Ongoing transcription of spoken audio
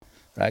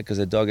right? Because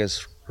the dog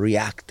is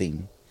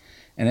reacting.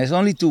 And there's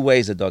only two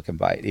ways the dog can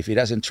bite: if he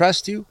doesn't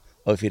trust you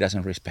or if he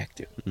doesn't respect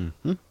you,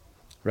 Mm-hmm.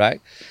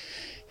 right?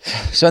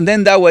 So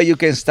then that way you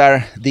can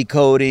start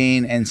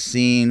decoding and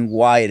seeing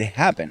why it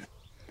happened.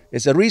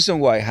 It's a reason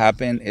why it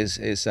happened is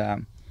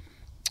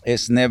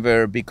it's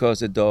never because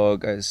the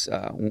dog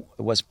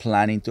was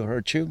planning to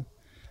hurt you.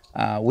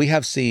 We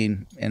have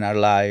seen in our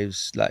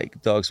lives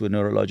like dogs with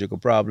neurological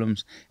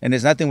problems, and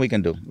there's nothing we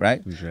can do,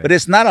 right? Right. But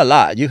it's not a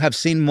lot. You have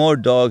seen more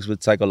dogs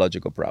with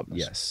psychological problems,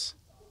 Yes.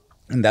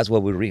 and that's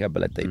what we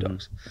rehabilitate Mm-hmm.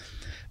 dogs.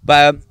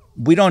 But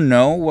we don't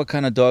know what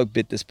kind of dog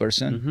bit this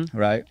person, Mm-hmm.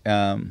 right?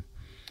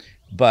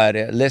 But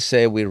let's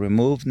say we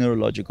remove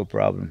neurological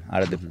problem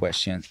out of the Mm-hmm.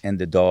 question, and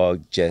the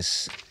dog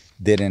just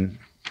didn't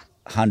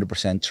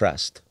 100%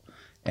 trust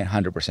and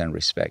 100%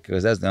 respect,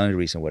 because that's the only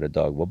reason why a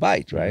dog will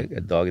bite, right? A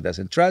Mm-hmm. dog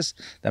doesn't trust,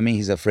 that means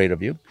he's afraid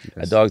of you.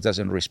 A Yes. dog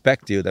doesn't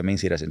respect you, that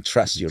means he doesn't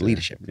trust your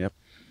leadership, Yep.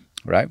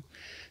 right?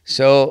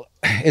 So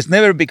it's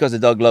never because the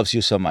dog loves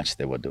you so much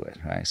they will do it,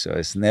 right? So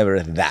it's never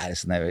that.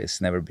 It's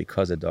never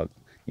because the dog,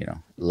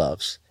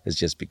 loves. It's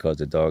just because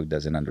the dog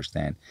doesn't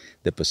understand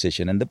the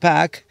position in the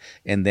pack,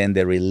 and then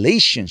the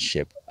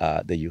relationship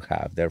that you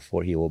have.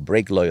 Therefore, he will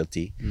break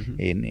loyalty, Mm-hmm.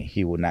 and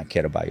he will not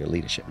care about your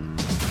leadership.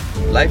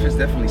 Mm-hmm. Life is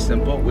definitely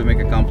simple. We make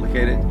it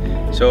complicated.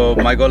 So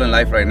my goal in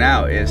life right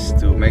now is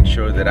to make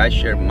sure that I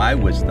share my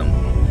wisdom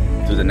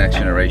to the next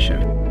generation.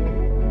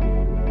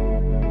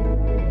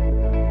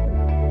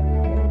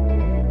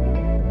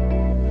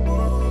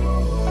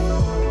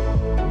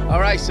 All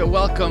right, so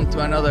welcome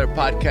to another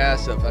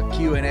podcast of a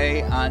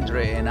Q&A,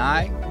 Andre and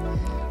I.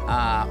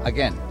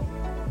 Again,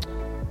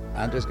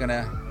 Andre's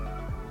gonna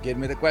give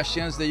me the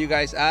questions that you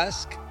guys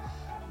ask.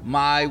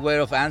 My way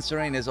of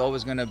answering is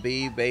always gonna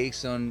be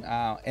based on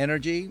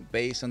energy,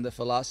 based on the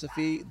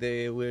philosophy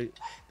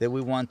that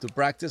we want to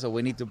practice or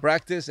we need to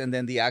practice, and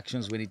then the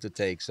actions we need to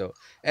take. So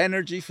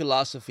energy,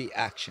 philosophy,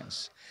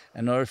 actions.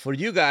 In order for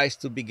you guys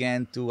to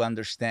begin to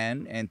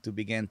understand and to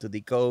begin to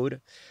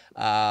decode,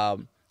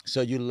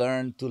 so you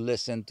learn to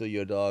listen to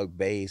your dog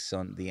based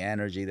on the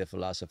energy, the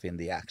philosophy, and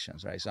the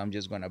actions, right? So I'm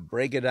just going to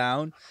break it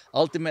down.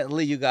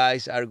 Ultimately, you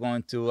guys are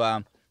going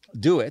to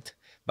do it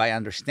by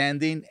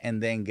understanding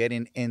and then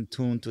getting in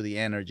tune to the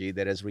energy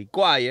that is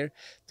required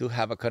to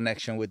have a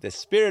connection with the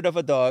spirit of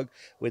a dog,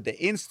 with the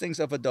instincts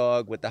of a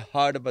dog, with the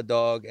heart of a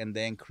dog, and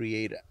then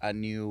create a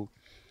new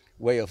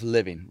way of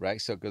living,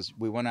 right? So because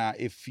we want to,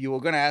 if you were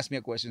going to ask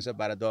me questions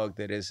about a dog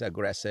that is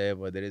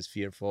aggressive or that is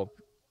fearful,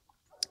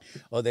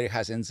 or that it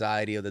has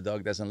anxiety, or the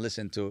dog doesn't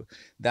listen to,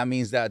 that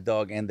means that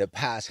dog in the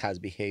past has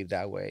behaved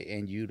that way,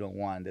 and you don't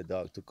want the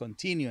dog to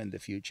continue in the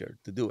future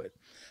to do it.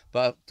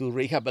 But to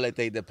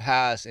rehabilitate the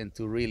past and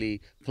to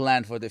really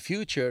plan for the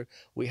future,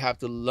 we have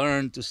to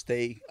learn to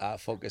stay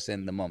focused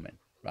in the moment,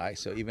 right?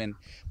 So even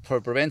for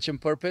prevention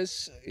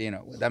purpose,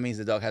 that means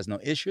the dog has no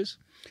issues.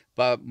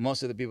 But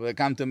most of the people that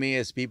come to me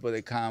is people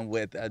that come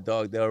with a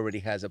dog that already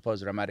has a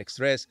post-traumatic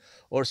stress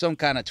or some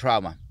kind of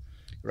trauma,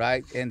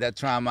 right? And that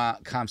trauma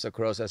comes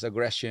across as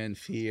aggression,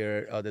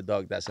 fear, or the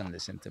dog doesn't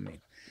listen to me.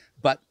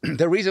 But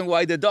the reason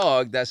why the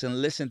dog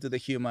doesn't listen to the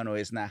human, or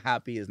is not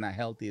happy, is not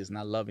healthy, is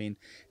not loving,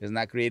 is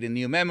not creating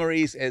new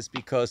memories, is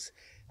because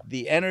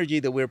the energy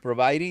that we're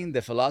providing,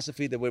 the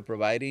philosophy that we're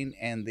providing,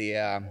 and the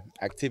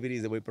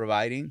activities that we're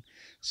providing,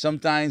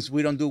 sometimes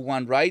we don't do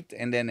one right,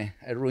 and then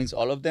it ruins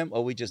all of them,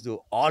 or we just do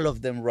all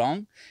of them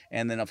wrong.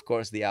 And then, of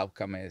course, the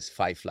outcome is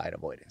fight, flight,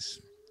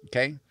 avoidance.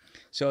 Okay?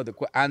 So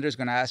Andrew's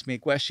going to ask me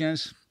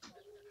questions.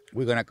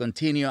 We're going to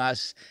continue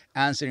us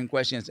answering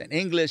questions in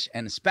English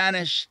and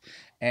Spanish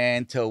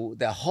until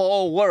the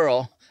whole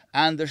world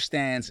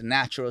understands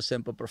natural,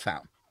 simple,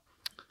 profound.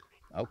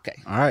 Okay.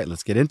 All right,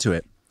 let's get into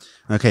it.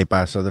 Okay,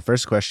 Pa. So the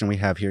first question we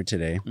have here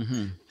today,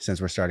 Mm-hmm. since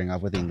we're starting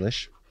off with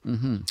English,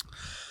 Mm-hmm.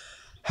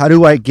 how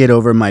do I get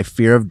over my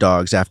fear of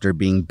dogs after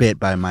being bit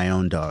by my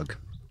own dog?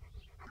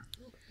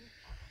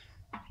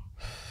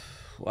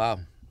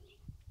 Wow.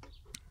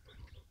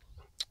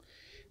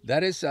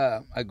 That is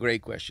a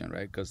great question,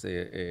 right? Because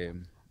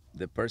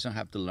the person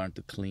have to learn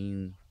to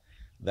clean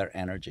their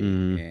energy,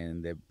 Mm-hmm.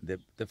 and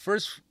the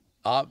first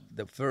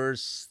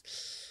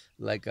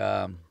like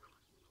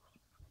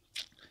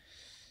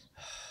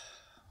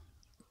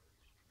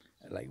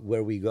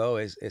where we go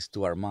is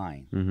to our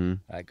mind, Mm-hmm.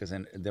 right? Because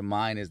the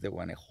mind is the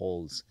one that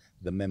holds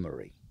the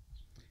memory,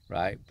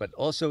 right? But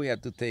also we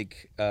have to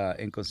take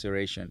in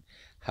consideration,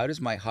 how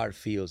does my heart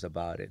feels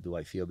about it? Do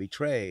I feel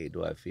betrayed?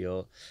 Do I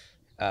feel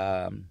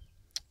um,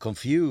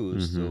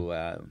 confused?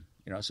 Mm-hmm.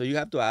 So you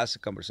have to ask a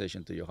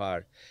conversation to your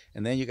heart,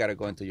 and then you got to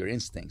go into your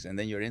instincts, and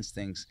then your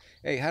instincts.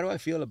 Hey, how do I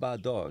feel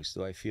about dogs?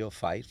 Do I feel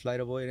fight, flight,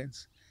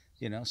 avoidance?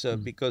 So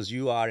because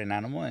you are an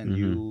animal, and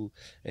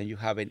Mm-hmm. you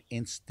have an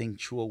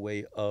instinctual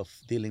way of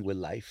dealing with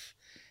life,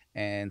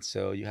 and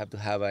so you have to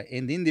have an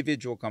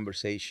individual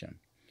conversation.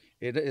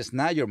 It's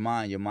not your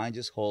mind. Your mind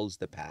just holds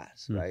the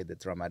past, right? The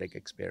traumatic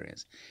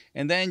experience.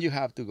 And then you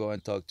have to go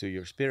and talk to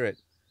your spirit.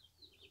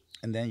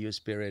 And then your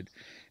spirit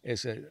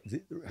is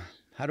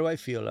how do I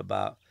feel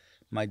about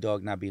my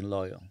dog not being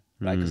loyal,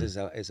 right? Because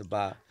it's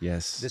about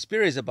Yes. the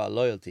spirit is about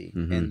loyalty,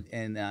 Mhm.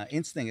 and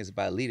instinct is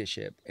about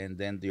leadership, and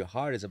then your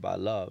heart is about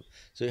love.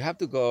 So you have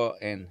to go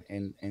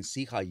and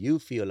see how you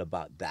feel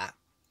about that,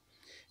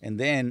 and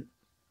then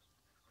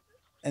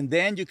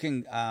you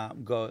can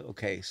go,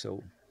 okay,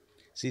 so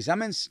since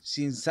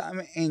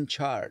I'm in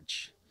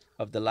charge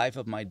of the life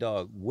of my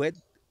dog,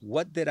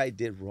 what did I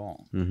did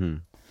wrong,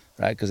 Mhm.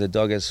 right? Because the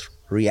dog is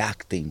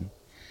reacting,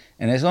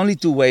 and there's only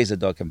two ways the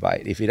dog can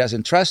bite: if he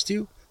doesn't trust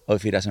you or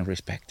if he doesn't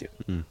respect you,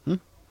 Mhm.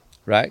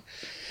 right?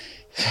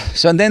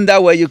 So and then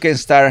that way you can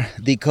start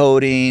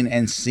decoding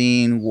and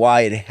seeing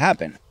why it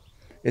happened.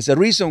 It's a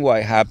reason why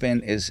it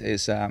happened is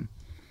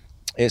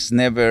it's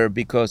never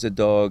because the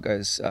dog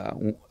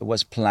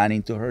was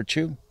planning to hurt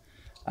you.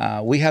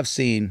 We have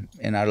seen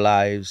in our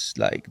lives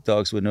like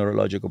dogs with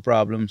neurological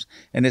problems,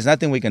 and there's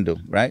nothing we can do,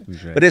 right?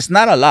 Right. But it's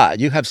not a lot.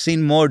 You have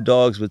seen more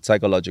dogs with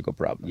psychological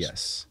problems,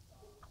 Yes.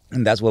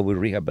 and that's what we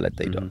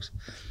rehabilitate dogs.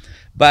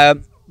 But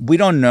we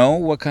don't know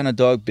what kind of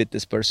dog bit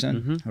this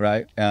person,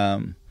 right?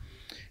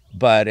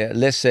 But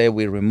let's say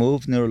we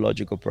remove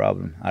neurological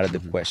problem out of the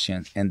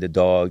question, and the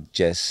dog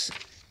just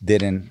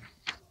didn't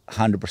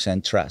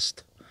 100%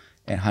 trust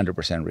and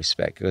 100%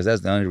 respect, because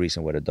that's the only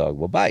reason why a dog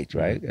will bite,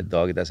 right? A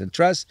dog doesn't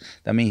trust,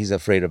 that means he's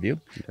afraid of you.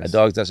 A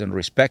dog doesn't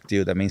respect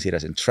you, that means he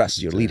doesn't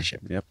trust your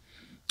leadership, Yep.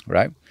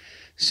 right?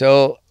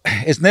 So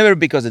it's never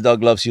because the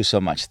dog loves you so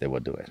much they will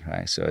do it,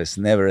 right? So it's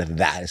never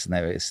that.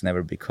 It's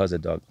never because the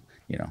dog,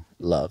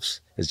 loves.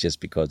 It's just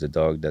because the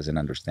dog doesn't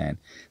understand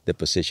the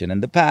position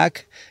in the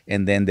pack,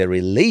 and then the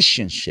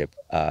relationship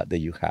that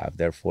you have.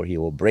 Therefore, he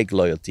will break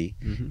loyalty,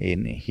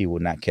 and he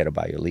will not care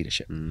about your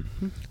leadership,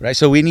 right?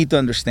 So we need to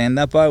understand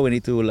that part. We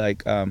need to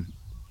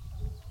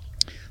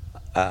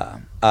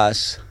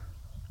us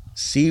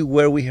see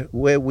where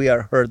we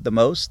are hurt the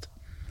most,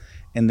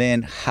 and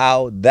then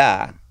how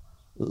that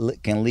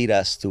can lead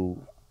us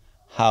to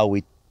how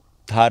we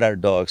taught our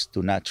dogs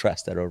to not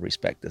trust us or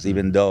respect us,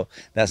 even though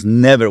that's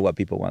never what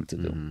people want to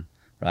do,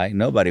 right?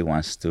 Nobody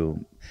wants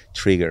to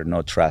trigger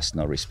no trust,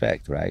 no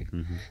respect, right?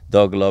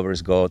 Dog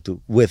lovers go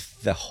to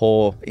with the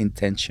whole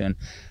intention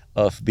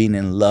of being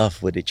in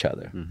love with each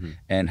other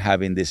and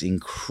having this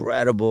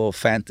incredible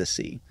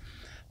fantasy,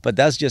 but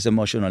that's just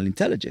emotional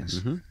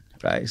intelligence,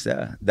 right?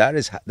 So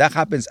that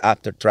happens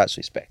after trust,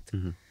 respect,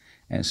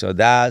 and so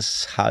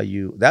that's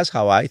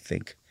how I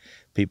think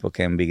people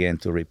can begin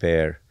to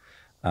repair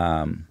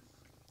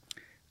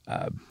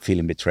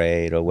feeling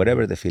betrayed or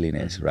whatever the feeling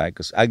is, right?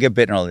 Because I get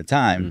bitten all the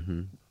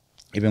time.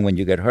 Even when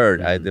you get hurt,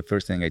 the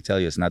first thing I tell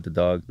you is not the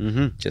dog.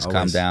 Just calm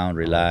Always. down,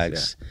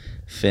 relax,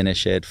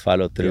 finish it,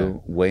 follow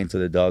through, wait until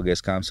the dog is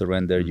calm,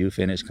 surrender, you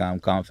finish calm,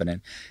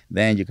 confident.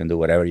 Then you can do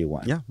whatever you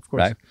want. Yeah, of course.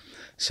 Right?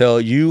 So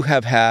you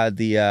have had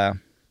the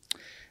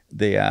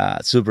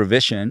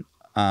supervision.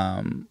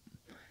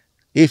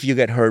 If you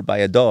get hurt by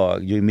a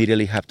dog, you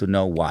immediately have to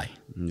know why.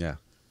 Yeah.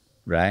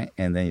 Right?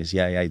 And then you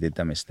say, I did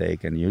that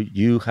mistake. And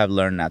you have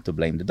learned not to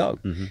blame the dog.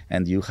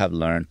 And you have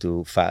learned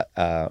to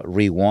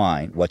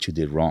rewind what you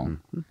did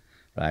wrong.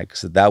 Right?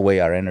 So that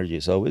way our energy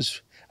is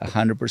always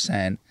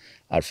 100%.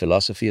 Our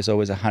philosophy is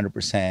always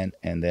 100%.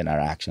 And then our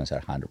actions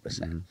are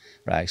 100%.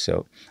 Right?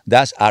 So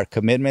that's our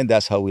commitment.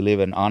 That's how we live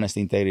in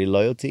honesty, integrity,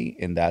 loyalty.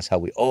 And that's how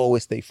we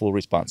always take full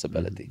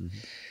responsibility.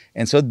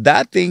 And so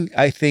that thing,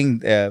 I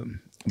think,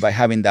 by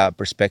having that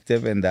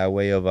perspective and that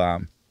way of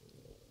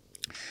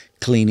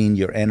cleaning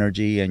your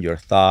energy and your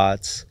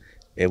thoughts,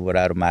 it would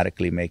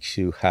automatically make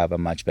you have a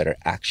much better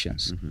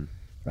actions,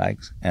 right?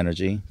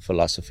 Energy,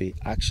 philosophy,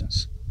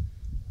 actions.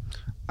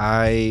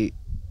 I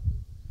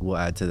will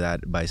add to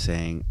that by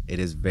saying it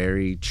is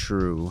very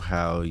true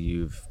how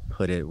you've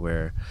put it,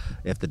 where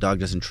if the dog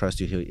doesn't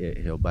trust you,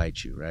 he'll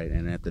bite you, right?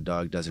 And if the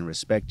dog doesn't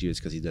respect you, it's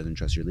because he doesn't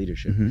trust your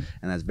leadership. And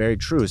that's very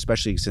true,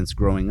 especially since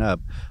growing up,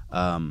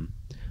 as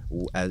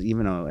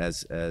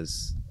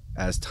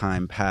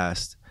time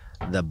passed,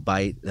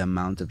 the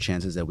amount of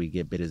chances that we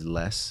get bit is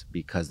less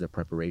because the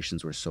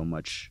preparations were so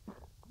much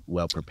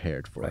well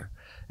prepared for. Right.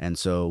 And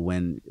so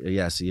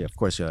of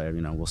course,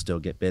 we'll still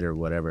get bit or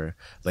whatever,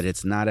 but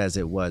it's not as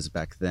it was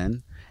back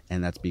then.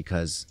 And that's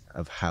because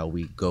of how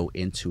we go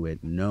into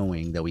it,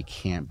 knowing that we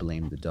can't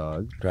blame the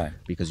dog, Right.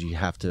 because you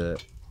have to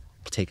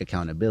take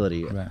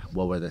accountability. Right.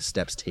 What were the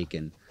steps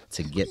taken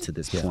to get to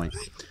this point?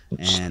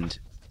 And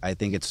I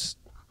think it's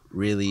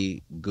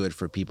really good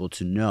for people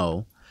to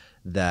know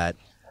that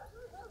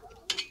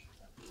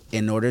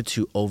in order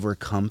to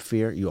overcome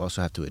fear, you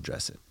also have to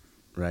address it,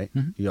 right?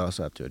 You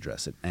also have to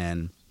address it.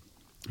 And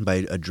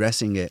by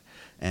addressing it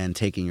and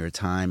taking your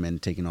time and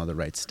taking all the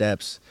right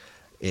steps,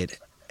 it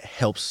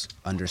helps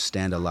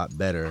understand a lot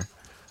better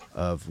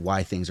of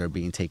why things are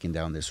being taken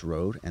down this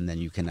road. And then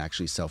you can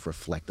actually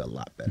self-reflect a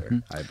lot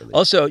better, I believe.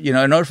 Also, in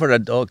order for a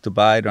dog to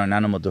bite or an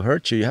animal to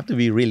hurt you, you have to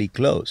be really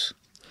close.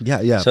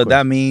 Yeah. So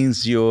that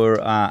means your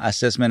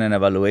assessment and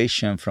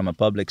evaluation from a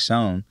public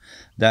zone,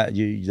 that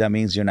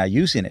means you're not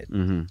using it,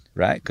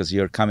 right? Because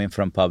you're coming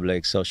from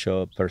public,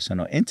 social,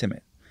 personal,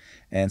 intimate.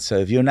 And so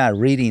if you're not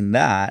reading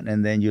that,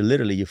 and then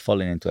you're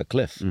falling into a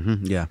cliff,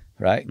 Yeah.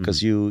 right?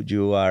 Because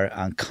you are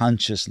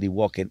unconsciously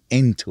walking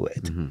into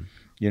it.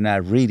 You're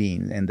not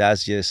reading, and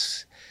that's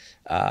just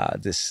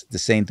the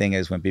same thing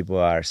as when people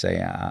are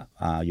saying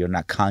you're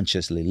not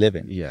consciously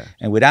living. Yeah.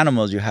 And with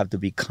animals, you have to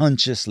be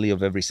consciously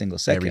of every single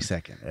second. Every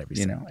second.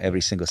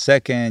 Every single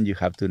second. You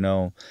have to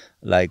know,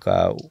 like,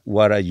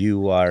 what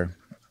you are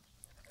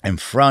in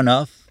front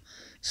of.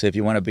 So if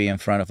you want to be in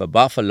front of a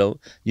buffalo,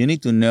 you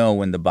need to know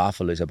when the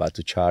buffalo is about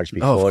to charge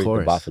before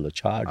the buffalo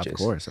charges.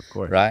 Of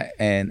course. Right?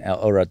 And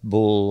or a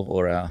bull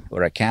or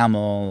a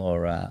camel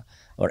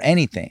or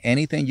anything.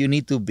 You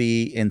need to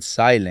be in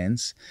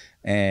silence,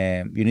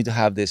 and you need to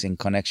have this in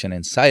connection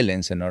in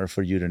silence in order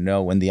for you to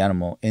know when the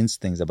animal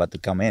instinct is about to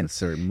come in. A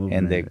certain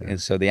movement.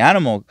 And so the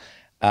animal,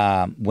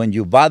 when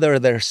you bother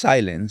their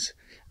silence,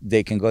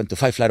 they can go into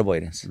fight, flight,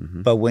 avoidance.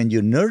 But when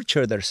you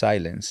nurture their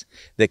silence,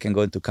 they can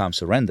go into calm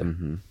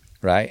surrender.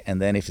 Right?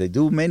 And then if they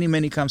do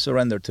many calm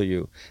surrender to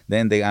you,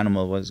 then the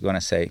animal was going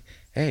to say,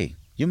 hey,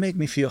 you make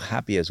me feel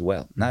happy as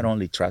well, not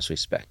only trust,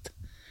 respect.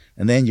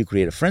 And then you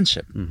create a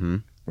friendship.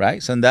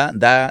 Right? So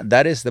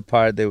that is the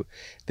part that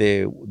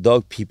the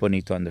dog people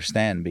need to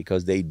understand,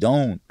 because they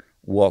don't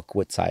walk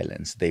with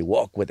silence. They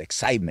walk with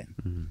excitement.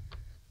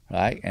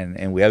 Right? And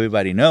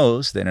everybody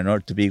knows that in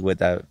order to be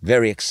with a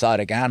very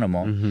exotic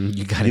animal,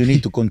 you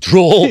need to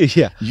control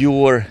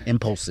your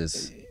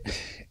impulses.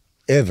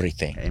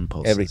 Everything.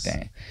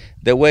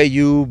 The way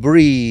you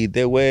breathe,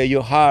 the way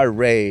your heart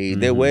rate,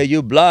 the way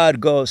your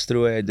blood goes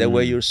through it, the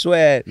way you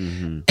sweat.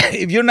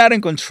 If you're not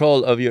in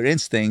control of your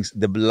instincts,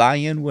 the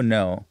lion will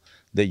know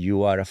that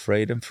you are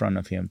afraid in front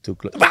of him too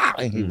close,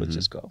 and he will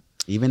just go.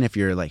 Even if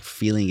you're like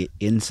feeling it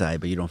inside,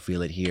 but you don't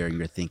feel it here,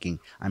 you're thinking,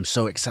 I'm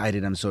so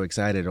excited,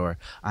 or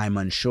I'm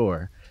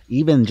unsure.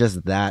 Even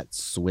just that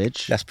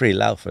switch. That's pretty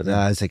loud for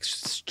them. It's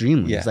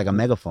extremely. It's like a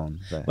megaphone.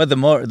 But the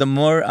more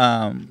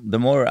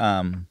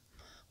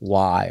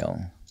wild,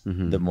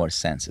 the more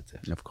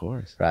sensitive. Of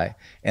course. Right?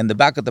 And the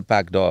back of the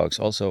pack dogs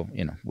also,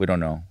 we don't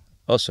know.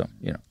 Also,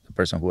 the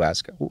person who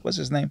asked, what's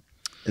his name?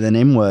 The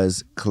name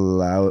was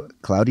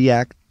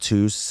Claudiac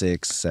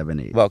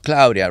 2678. Well,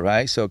 Claudia,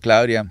 right? So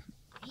Claudia,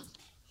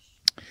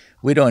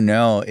 we don't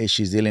know if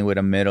she's dealing with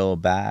a middle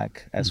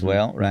back as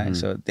well, right?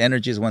 So the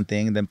energy is one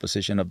thing, then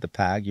position of the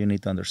pack, you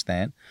need to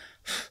understand.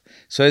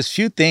 So there's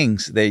few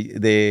things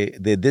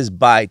that this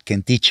bite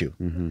can teach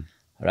you.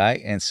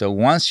 Right? And so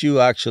once you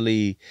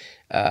actually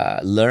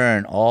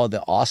learn all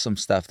the awesome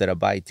stuff that a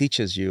bite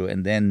teaches you,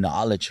 and then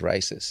knowledge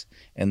rises.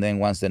 And then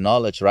once the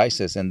knowledge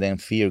rises, and then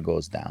fear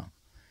goes down.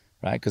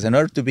 Right? Because in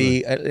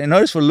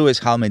order for Lewis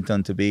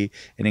Hamilton to be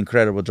an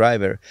incredible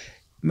driver,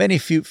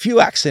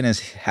 few accidents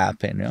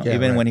happen,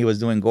 even when he was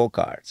doing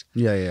go-karts.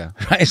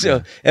 Right?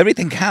 So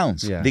everything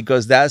counts,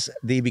 because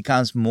he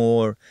becomes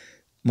more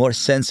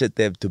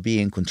sensitive to be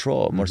in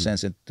control, more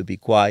sensitive to be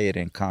quiet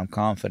and calm,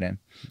 confident,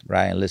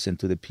 right? And listen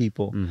to the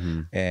people.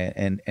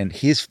 And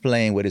he's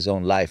playing with his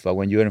own life. But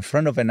when you're in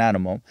front of an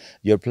animal,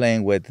 you're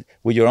playing with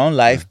your own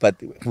life, but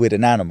with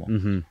an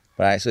animal,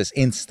 right? So it's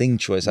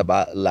instinctual. It's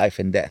about life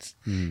and death.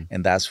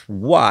 And that's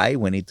why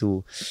we need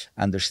to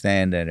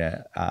understand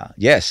that,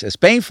 yes, it's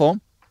painful,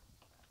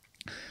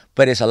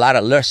 but it's a lot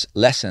of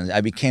lessons.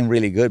 I became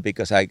really good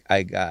because I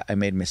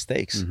made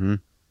mistakes.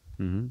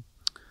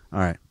 All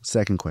right,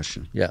 second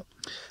question. Yeah.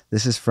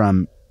 This is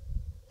from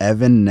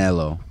Evan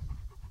Nello.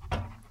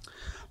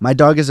 My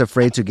dog is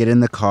afraid to get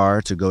in the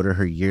car to go to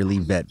her yearly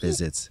vet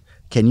visits.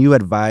 Can you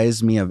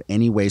advise me of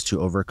any ways to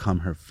overcome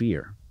her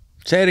fear?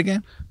 Say it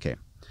again. Okay.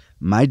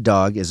 My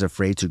dog is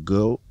afraid to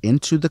go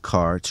into the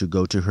car to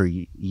go to her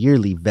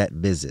yearly vet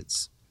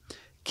visits.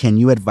 Can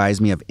you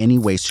advise me of any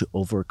ways to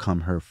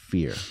overcome her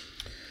fear?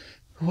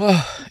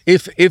 Well,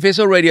 if it's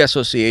already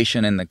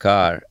association in the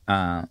car,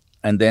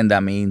 and then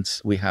that means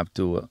we have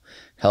to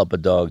help a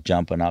dog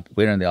jumping up.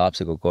 We're in the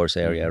obstacle course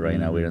area right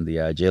now. We're in the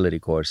agility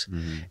course.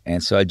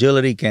 And so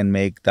agility can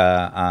make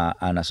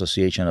an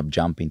association of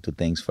jumping to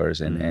things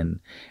first.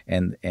 And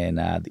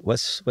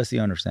what's the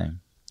owner's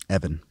name?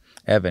 Evan.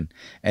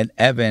 And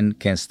Evan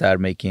can start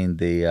making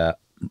the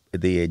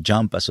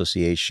jump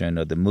association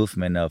or the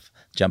movement of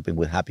jumping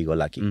with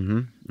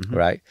happy-go-lucky,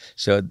 right?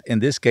 So in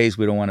this case,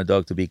 we don't want a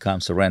dog to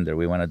become surrender.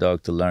 We want a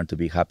dog to learn to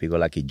be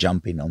happy-go-lucky,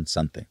 jumping on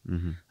something,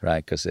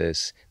 right? Because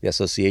the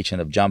association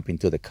of jumping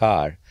to the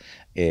car,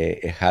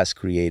 it has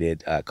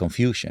created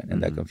confusion,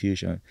 and that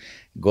confusion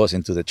goes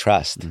into the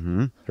trust,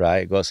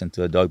 right? It goes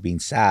into a dog being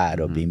sad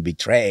or being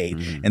betrayed.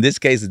 In this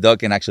case, the dog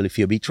can actually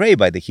feel betrayed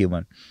by the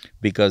human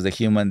because the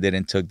human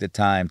didn't took the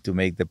time to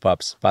make the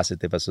pup's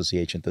positive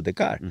association to the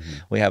car.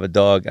 We have a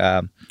dog,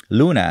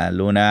 Luna.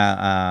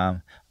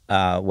 Luna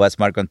was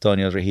Marco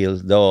Antonio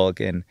Regil's dog,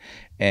 and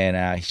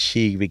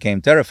she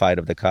became terrified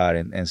of the car.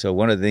 And so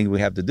one of the things we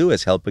have to do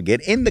is help her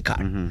get in the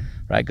car,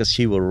 right? Because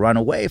she will run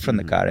away from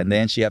the car, and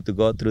then she have to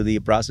go through the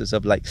process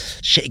of like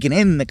shaking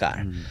in the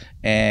car,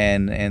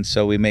 and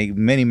so we make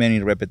many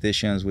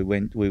repetitions. We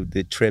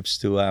did trips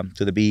to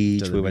the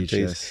beach. We went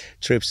to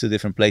trips to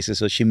different places.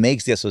 So she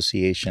makes the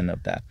association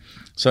of that.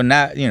 So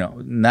not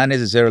not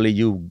necessarily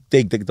you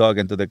take the dog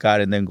into the car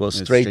and then go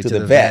straight to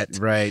the vet.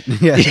 Right?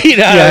 Yeah.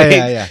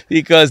 Yeah.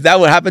 Because that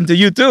would happen to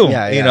you too.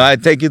 Yeah. I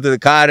take you to the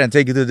car and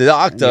take you to the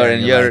doctor,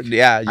 and your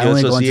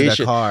association. Into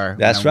the car.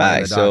 That's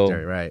right.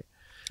 Right.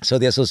 So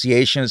the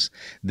associations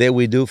that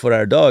we do for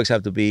our dogs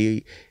have to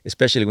be,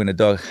 especially when the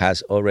dog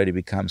has already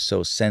become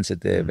so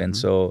sensitive and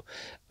so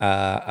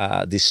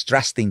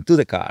distrusting to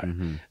the car,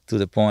 to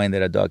the point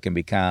that a dog can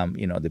become,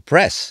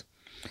 depressed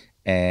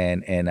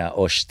and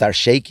or start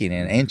shaking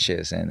in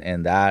inches,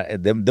 and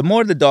that the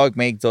more the dog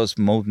makes those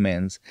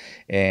movements,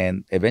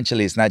 and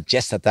eventually it's not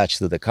just attached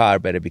to the car,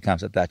 but it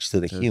becomes attached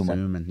to the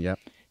human. Yep.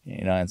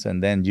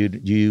 And then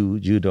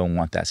you don't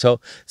want that. So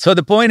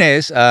the point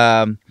is.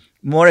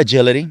 More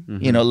agility,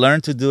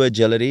 learn to do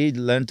agility,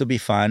 learn to be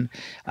fun.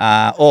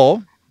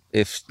 Or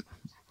if,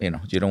 you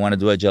don't want to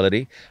do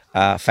agility,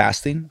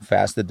 fast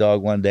the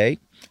dog one day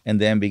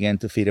and then begin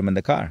to feed him in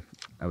the car.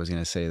 I was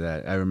going to say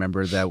that. I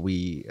remember that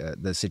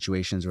the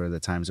situations or the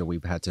times that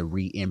we've had to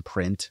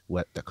re-imprint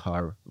what the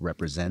car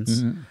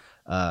represents.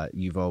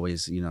 You've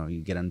always,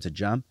 you get him to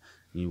jump,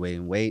 you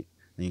wait,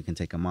 then you can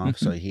take him off.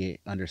 So he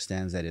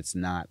understands that it's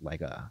not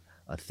like a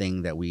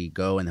thing that we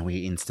go and then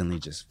we instantly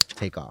just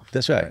take off.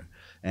 That's right.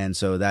 And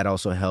so that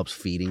also helps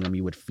feeding them.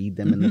 You would feed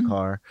them in the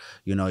car.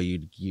 You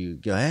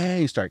go,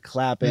 hey, you start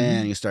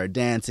clapping, you start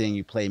dancing,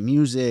 you play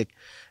music,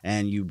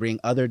 and you bring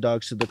other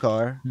dogs to the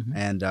car,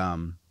 and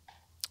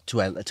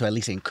to at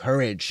least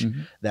encourage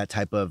that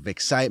type of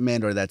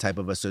excitement or that type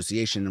of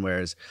association.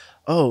 Whereas,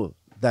 we're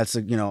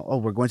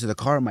going to the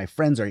car. My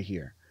friends are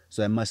here,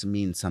 so that must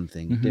mean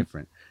something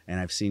different.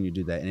 And I've seen you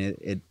do that,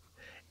 and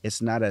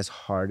it's not as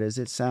hard as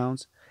it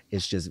sounds.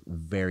 It's just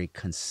very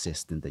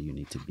consistent that you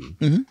need to be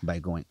by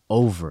going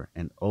over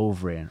and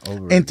over and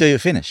over until you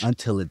finish,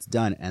 until it's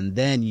done, and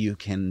then you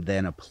can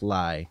then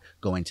apply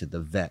going to the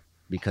vet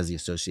because the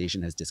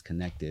association has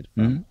disconnected.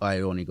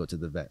 I only go to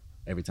the vet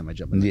every time I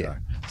jump in the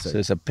car. So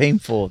it's a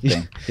painful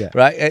thing,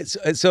 right?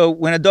 So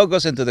when a dog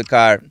goes into the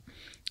car,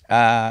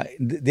 how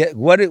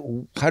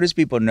does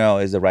people know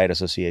is the right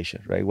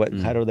association, right?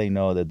 How do they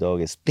know the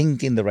dog is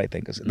thinking the right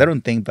thing? Because they don't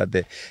think, but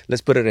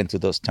let's put it into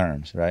those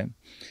terms, right?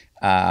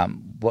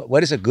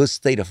 What is a good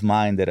state of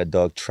mind that a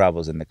dog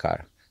travels in the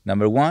car?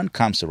 Number one,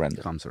 calm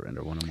surrender. Calm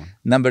surrender, 1-on-1.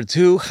 Number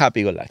two,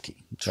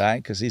 happy-go-lucky, right?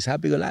 Because he's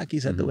happy-go-lucky,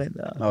 he's at the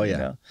window. Oh,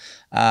 yeah.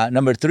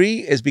 Number three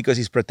is because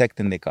he's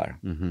protecting the car.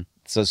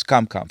 So it's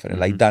calm, confident,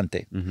 like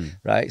Dante,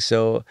 right?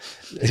 So,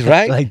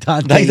 right? Like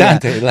Dante.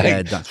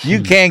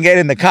 You can't get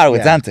in the car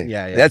with Dante.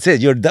 Yeah. That's it.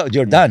 You're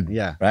done.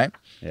 Yeah. Right?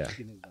 Yeah.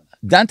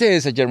 Dante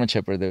is a German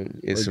Shepherd that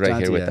is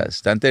here with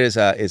us. Dante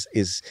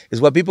is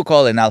what people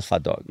call an alpha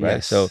dog, right?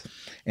 Yes. So,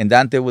 and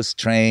Dante was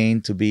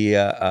trained to be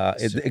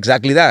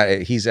exactly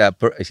that. He's a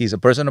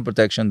personal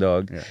protection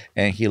dog,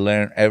 and he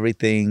learned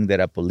everything that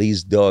a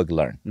police dog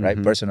learned,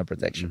 right? Personal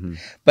protection.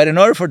 But in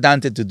order for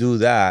Dante to do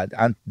that,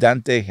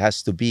 Dante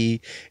has to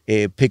be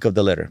a pick of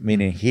the litter,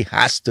 meaning he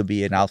has to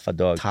be an alpha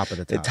dog, top of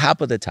the top. The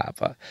top of the top.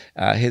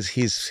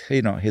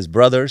 His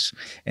brothers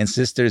and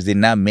sisters did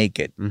not make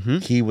it.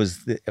 He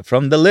was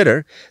from the litter.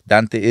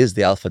 Dante is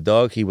the alpha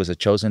dog. He was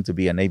chosen to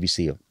be a Navy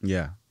SEAL.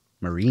 Yeah.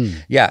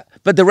 Marine. Yeah.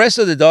 But the rest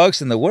of the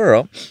dogs in the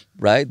world,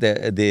 right,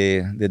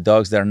 the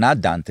dogs that are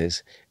not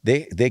Dantes,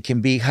 they can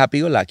be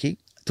happy-go-lucky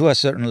to a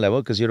certain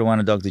level because you don't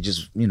want a dog to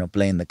just,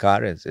 play in the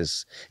car.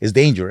 It's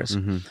dangerous.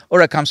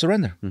 Or a calm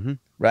surrender,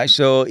 right?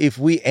 So if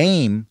we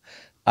aim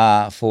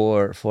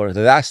for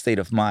that state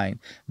of mind,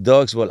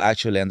 dogs will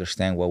actually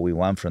understand what we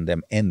want from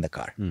them in the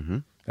car.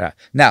 Right.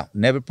 Now,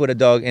 never put a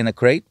dog in a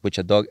crate, which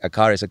a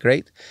car is a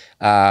crate,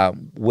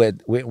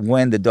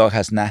 when the dog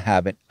has not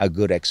having a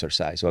good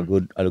exercise or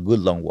a good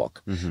long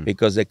walk,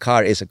 because the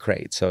car is a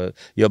crate. So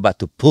you're about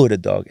to put a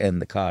dog in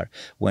the car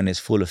when it's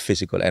full of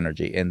physical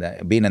energy, and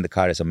being in the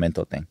car is a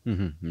mental thing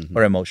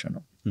or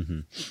emotional.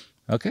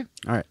 Okay.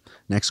 All right.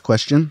 Next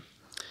question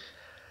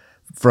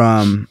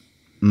from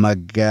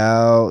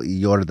Miguel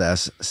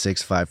Yordas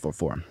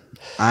 6544.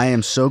 I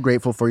am so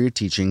grateful for your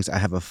teachings. I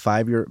have a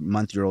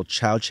 5-month-old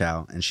Chow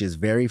Chow, and she is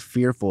very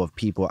fearful of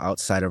people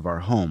outside of our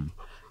home.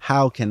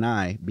 How can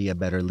I be a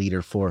better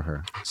leader for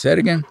her? Say it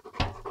again.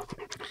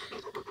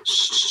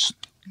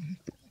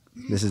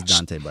 This is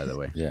Dante, by the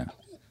way. Yeah.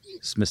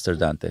 It's Mr.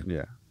 Dante.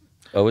 Yeah.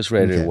 Always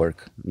ready to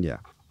work. Yeah.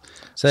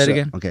 Say it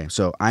again. Okay.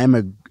 So I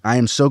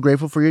am so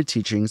grateful for your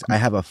teachings. I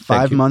have a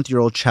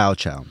 5-month-old Chow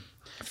Chow.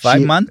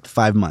 5 months?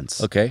 5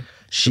 months. Okay.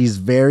 She's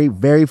very,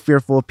 very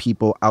fearful of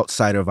people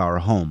outside of our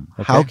home.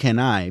 Okay. How can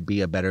I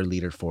be a better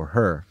leader for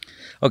her?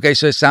 Okay,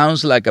 so it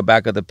sounds like a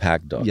back of the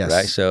pack dog, yes,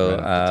 right?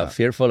 So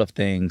fearful of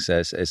things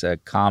is a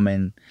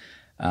common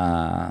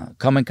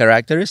common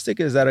characteristic,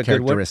 is that a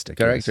good word? Characteristic,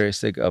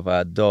 Characteristic of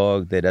a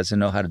dog that doesn't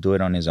know how to do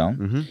it on his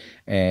own.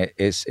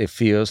 It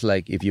feels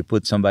like if you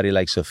put somebody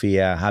like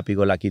Sophia,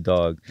 happy-go-lucky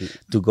dog,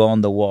 to go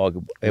on the walk,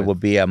 it would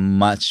be a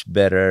much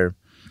better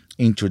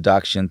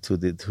introduction to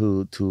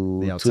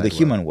the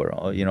human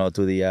world,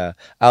 to the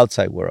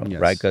outside world,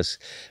 right? Because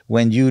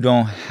when you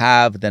don't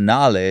have the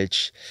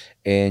knowledge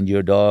and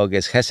your dog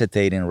is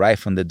hesitating right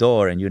from the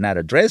door and you're not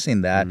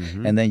addressing that,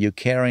 and then you're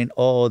carrying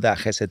all that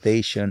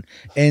hesitation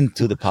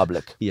into the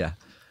public.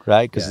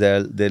 Right? Because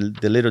the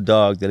little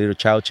dog, the little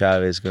chow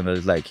chow is going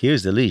to like,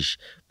 here's the leash,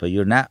 but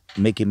you're not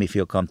making me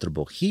feel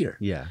comfortable here.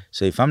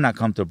 So if I'm not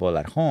comfortable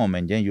at home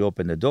and then you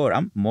open the door,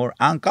 I'm more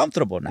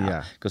uncomfortable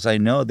now because I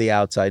know the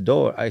outside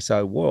world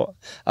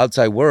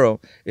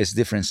is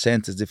different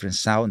scents, it's different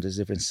sounds, it's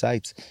different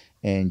sights.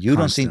 And you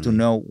don't seem to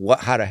know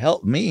how to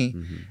help me.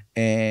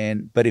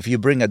 But if you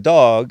bring a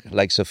dog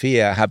like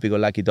Sophia, a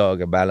happy-go-lucky dog,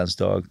 a balanced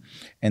dog,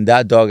 and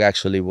that dog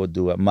actually will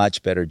do a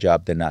much better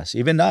job than us.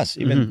 Even us.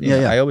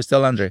 I always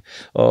tell Andre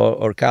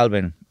or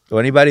Calvin or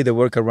anybody that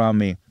work around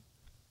me,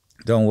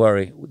 don't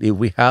worry. If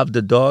we have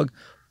the dog,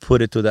 put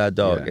it to that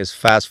dog. It's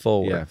fast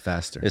forward.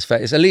 Faster. It's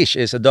a leash.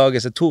 It's a dog.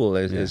 It's a tool.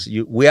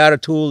 We are a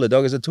tool. The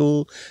dog is a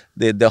tool.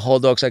 The whole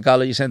dog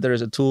psychology center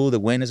is a tool. The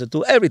wind is a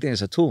tool. Everything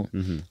is a tool,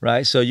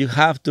 right? So you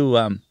have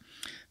to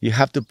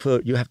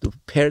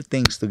pair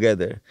things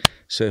together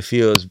so it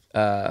feels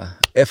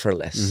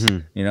effortless.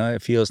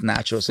 It feels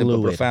natural,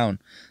 simple, profound.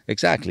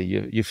 Exactly.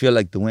 You feel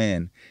like the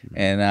wind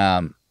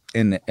and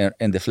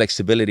the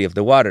flexibility of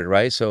the water,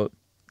 right? So.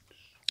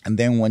 And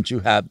then once you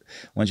have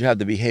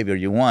the behavior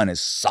you want,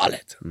 it's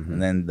solid.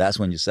 And then that's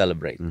when you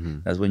celebrate.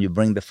 That's when you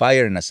bring the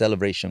fire in a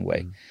celebration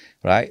way,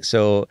 right?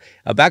 So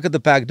a back of the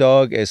pack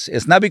dog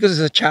it's not because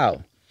it's a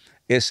chow.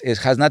 It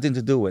has nothing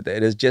to do with it.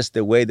 It is just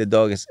the way the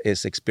dog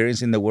is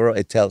experiencing the world.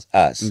 It tells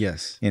us,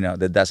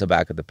 that's a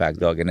back of the pack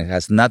dog, and it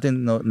has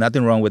nothing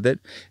wrong with it.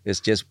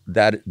 It's just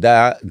that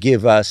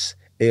give us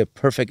a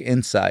perfect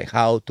insight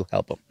how to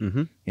help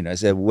them.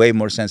 It's a way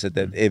more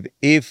sensitive.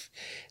 If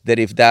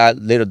that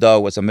little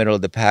dog was the middle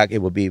of the pack, it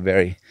would be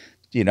very,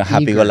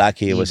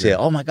 happy-go-lucky. It would say,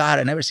 "Oh my God,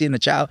 I never seen a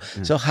chow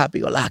so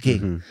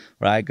happy-go-lucky,"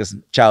 right? Because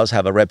chows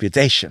have a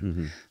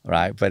reputation,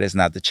 right? But it's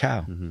not the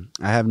chow.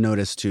 I have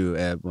noticed too.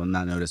 Well,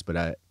 not noticed, but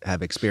I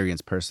have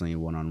experienced personally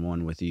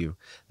one-on-one with you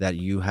that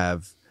you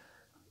have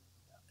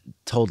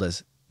told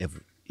us if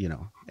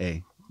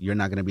hey, you're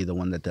not going to be the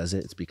one that does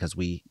it. It's because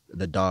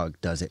the dog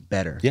does it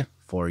better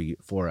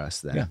for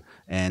us then.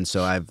 And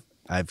so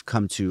I've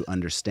come to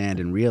understand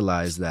and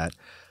realize that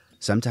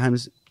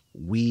sometimes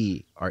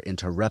we are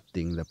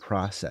interrupting the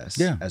process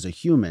as a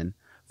human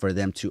for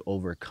them to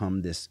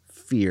overcome this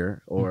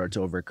fear or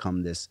to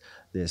overcome this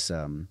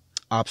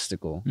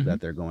obstacle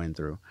that they're going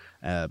through.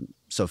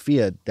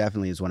 Sophia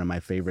definitely is one of my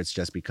favorites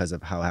just because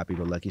of how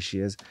happy-go-lucky she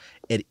is.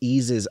 It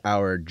eases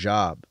our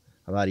job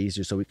a lot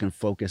easier, so we can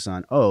focus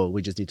on,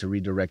 we just need to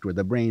redirect where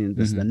the brain,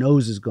 the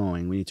nose is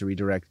going. We need to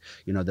redirect,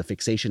 the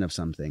fixation of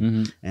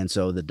something. And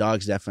so the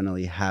dogs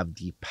definitely have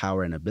the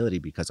power and ability,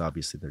 because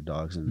obviously they're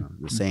dogs and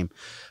the same,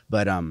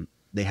 but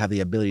they have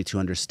the ability to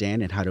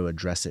understand and how to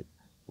address it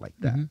like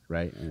that,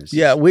 right?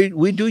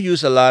 We do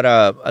use a lot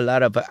of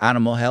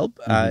animal help.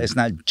 It's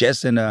not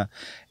just in the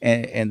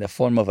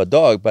form of a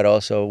dog, but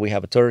also we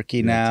have a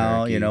turkey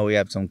now. We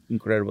have some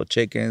incredible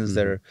chickens.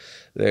 They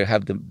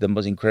have the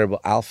most incredible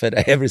outfit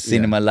I ever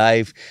seen in my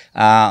life.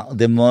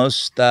 The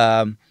most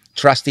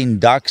trusting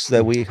ducks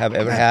that we have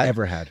ever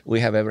had. We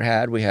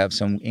have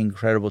some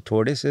incredible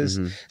tortoises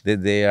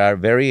that they are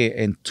very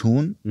in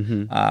tune.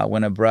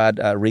 When I brought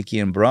Ricky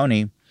and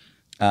Brownie,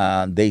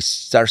 they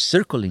start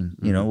circling.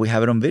 We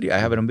have it on video. I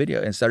have it on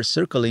video, and start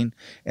circling.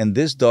 And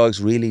these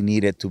dogs really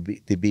needed to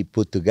be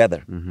put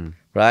together,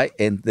 right?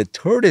 And the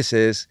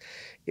tortoises,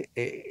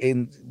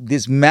 in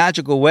this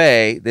magical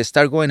way, they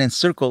start going in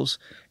circles,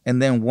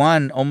 and then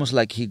one almost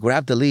like he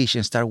grabbed the leash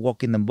and started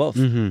walking them both.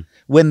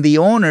 When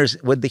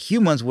the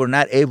humans were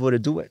not able to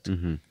do it.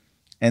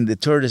 And the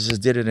tortoises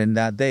did it in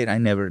that day. I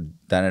never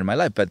done it in my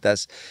life, but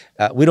that's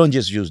we don't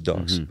just use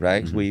dogs,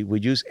 right? We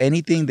use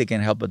anything that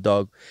can help a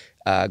dog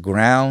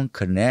ground,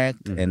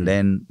 connect, and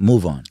then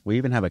move on. We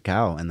even have a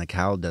cow, and the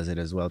cow does it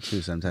as well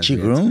too. Sometimes she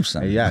grooms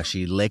them. Yeah,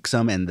 she licks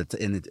them, and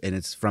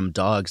it's from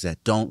dogs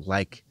that don't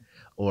like,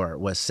 or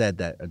was said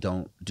that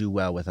don't do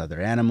well with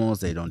other animals.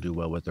 They don't do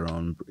well with their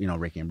own,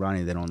 Ricky and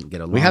Bronny. They don't get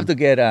along. We have to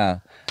get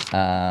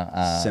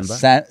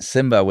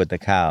Simba with the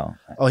cow.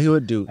 Oh, he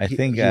would do. I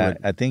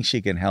think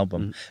she can help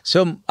him.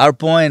 So our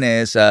point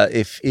is,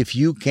 if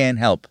you can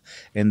help,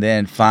 and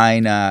then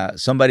find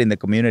somebody in the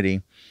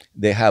community,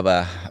 they have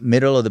a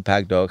middle of the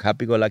pack dog,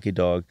 happy-go-lucky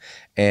dog,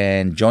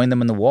 and join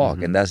them in the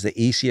walk. And that's the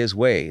easiest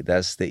way.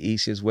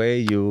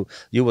 You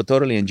will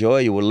totally enjoy.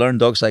 You will learn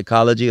dog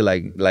psychology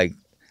like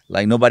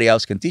nobody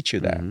else can teach you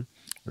that,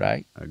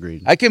 right?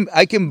 Agreed.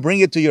 I can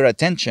bring it to your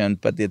attention,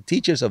 but the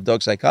teachers of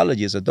dog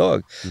psychology is a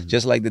dog,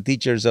 just like the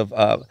teachers of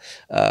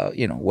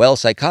whale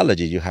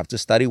psychology. You have to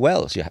study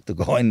whales. You have to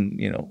go and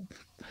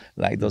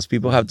like those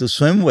people have to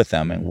swim with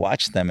them and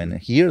watch them and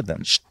hear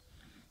them.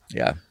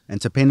 Yeah.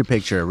 And to paint a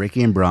picture,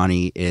 Ricky and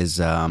Bronny is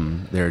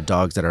they're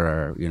dogs that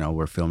are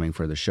we're filming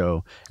for the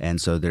show,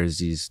 and so there's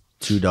these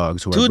two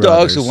dogs who are Two brothers.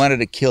 dogs who wanted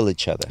to kill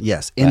each other.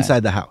 Yes,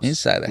 inside the house.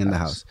 Inside the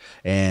house.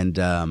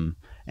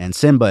 And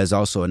Simba is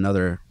also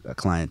another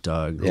client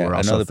dog who we're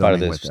also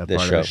filming with a part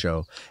of the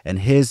show. And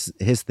his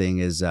thing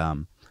is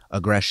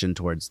aggression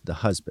towards the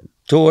husband,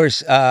 towards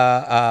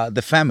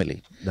the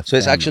family.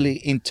 It's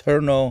actually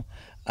internal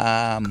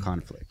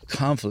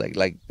conflict.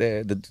 Like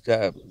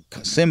the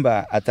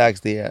Simba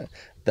attacks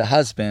the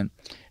husband,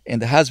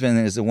 and the husband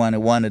is the one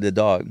who wanted the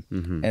dog,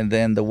 and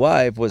then the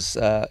wife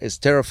is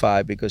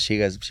terrified because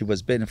she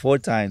was bitten 4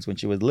 times when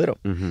she was little,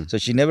 so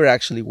she never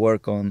actually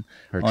worked on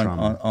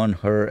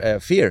her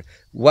fear.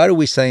 Why are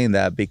we saying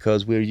that?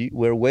 Because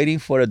we're waiting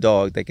for a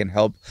dog that can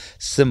help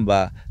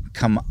Simba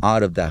come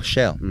out of that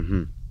shell.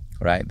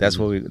 Right, that's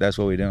what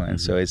we're doing.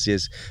 So it's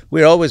just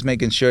we're always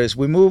making sure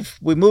we move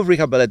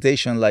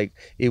rehabilitation like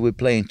if we're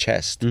playing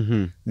chess.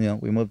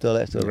 We move to the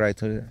left, to the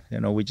right,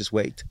 we just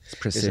wait. It's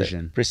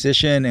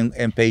precision,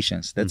 and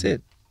patience. That's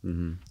it.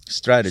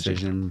 Strategy,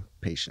 precision,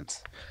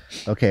 patience.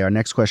 Okay, our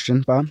next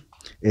question, Bob,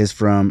 is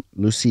from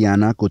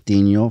Luciana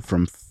Coutinho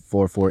from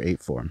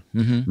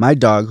 4484. My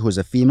dog, who is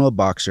a female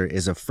boxer,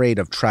 is afraid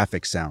of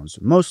traffic sounds,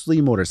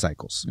 mostly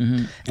motorcycles.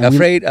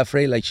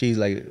 Afraid like she's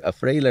like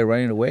afraid like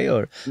running away,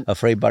 or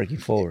afraid barking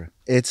forward?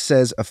 It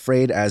says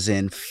afraid as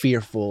in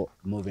fearful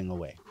moving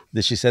away.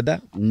 Did she say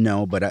that?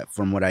 No, but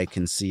from what I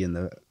can see in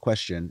the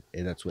question,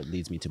 that's what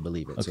leads me to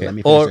believe it. Okay. So let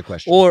me finish the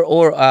question.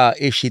 Or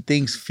if she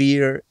thinks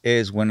fear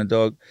is when a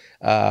dog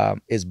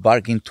is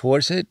barking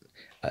towards it,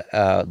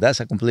 that's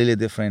a completely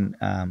different,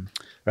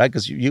 right?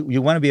 Because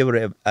you want to be able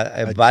to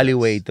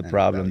evaluate the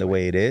problem the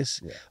way it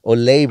is, or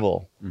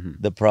label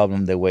the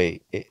problem the way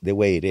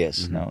it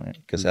is.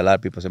 Because a lot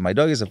of people say my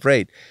dog is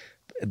afraid,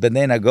 but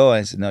then I go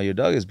and say, no, your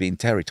dog is being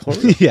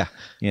territorial.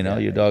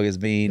 Your dog is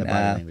being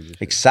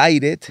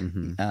excited.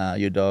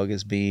 Your dog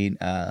is being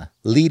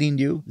leading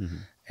you,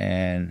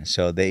 and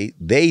so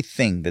they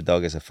think the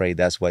dog is afraid.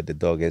 That's why the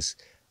dog is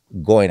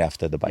going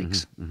after the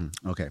bikes.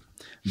 Okay,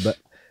 but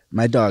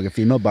my dog, a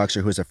female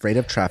boxer who is afraid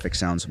of traffic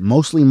sounds,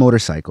 mostly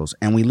motorcycles,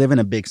 and we live in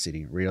a big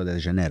city, Rio de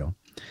Janeiro.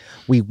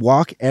 We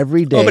walk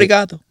every day.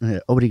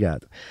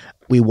 Obrigado.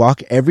 We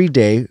walk every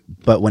day,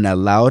 but when a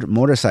loud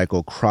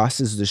motorcycle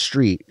crosses the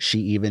street, she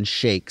even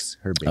shakes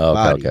her big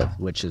body,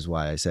 which is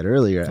why I said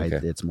earlier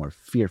it's more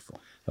fearful.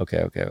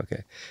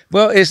 Okay.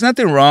 Well, it's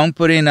nothing wrong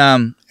putting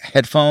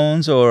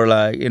headphones, or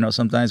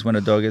sometimes when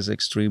a dog is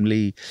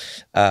extremely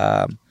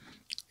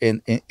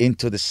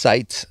into the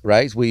sight,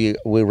 right? We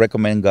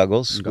recommend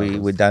goggles.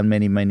 We've done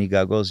many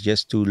goggles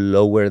just to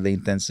lower the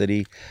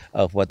intensity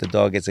of what the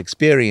dog has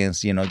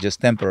experienced,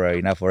 just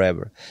temporary, not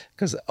forever.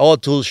 Because all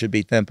tools should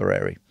be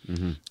temporary.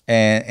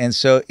 And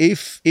so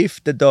if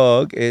the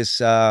dog is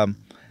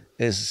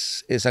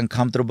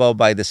uncomfortable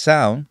by the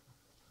sound,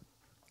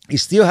 you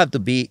still have to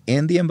be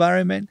in the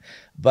environment,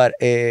 but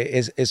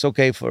it's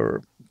okay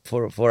for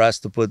us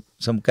to put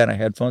some kind of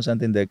headphones,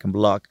 something that can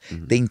block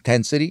the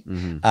intensity.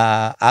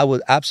 I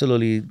would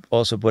absolutely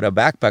also put a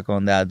backpack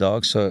on that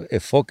dog, so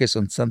it focus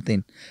on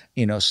something,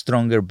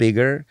 stronger,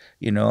 bigger,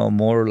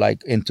 more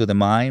like into the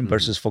mind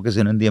versus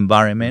focusing on the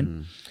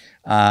environment.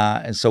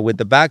 And so with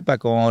the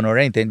backpack on or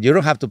anything, you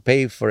don't have to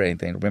pay for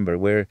anything.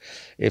 Remember,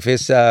 if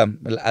it's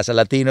as a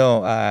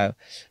Latino,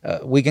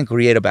 we can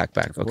create a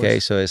backpack. Okay,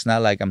 so it's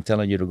not like I'm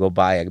telling you to go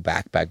buy a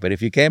backpack, but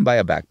if you can, buy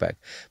a backpack.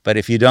 But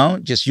if you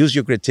don't, just use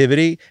your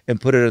creativity and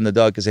put it on the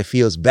dog, because it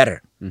feels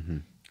better.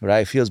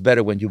 Right? It feels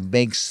better when you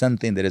make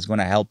something that is going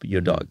to help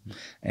your dog,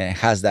 and it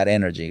has that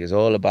energy. It's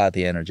all about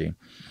the energy.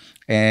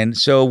 And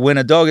so when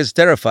a dog is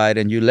terrified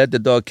and you let the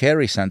dog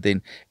carry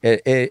something,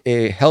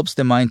 it helps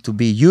the mind to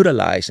be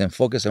utilized and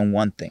focus on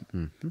one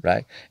thing,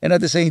 right? And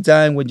at the same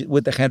time,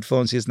 with the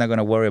headphones, he's not going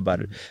to worry about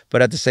it.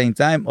 But at the same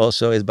time,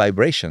 also, it's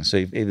vibration. So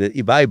if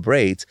it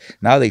vibrates,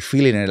 now they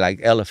feel it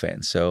like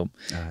elephants. So,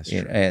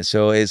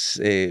 so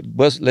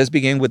let's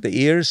begin with the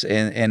ears,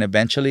 and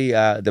eventually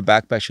the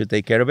backpack should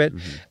take care of it.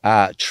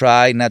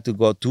 Try not to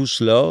go too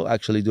slow.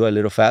 Actually, do a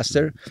little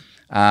faster.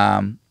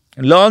 A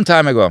long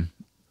time ago,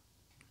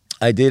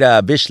 I did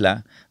a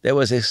Bishla that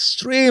was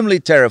extremely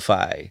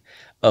terrified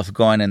of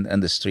going in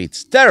the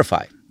streets.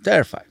 Terrified.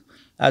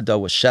 That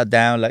dog was shut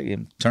down, like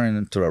turned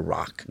into a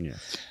rock.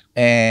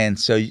 And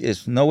so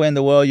it's nowhere in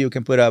the world you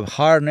can put a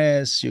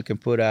harness, you can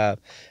put a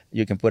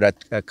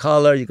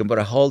collar, you can put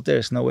a halter.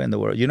 It's nowhere in the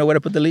world. You know where I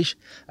put the leash?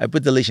 I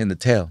put the leash in the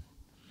tail.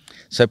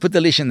 So I put the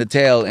leash in the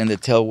tail, and the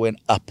tail went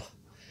up.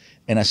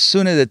 And as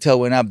soon as the tail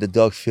went up, the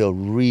dog felt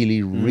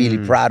really, really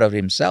proud of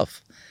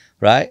himself,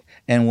 right?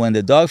 And when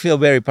the dog feels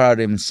very proud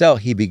of himself,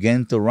 he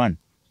began to run.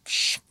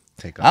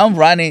 I'm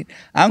running.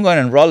 I'm going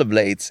on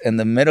rollerblades in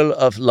the middle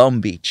of Long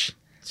Beach.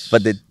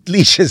 but the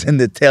leash is in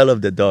the tail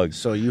of the dog.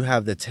 So you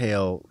have the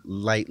tail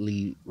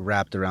lightly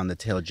wrapped around the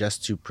tail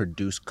just to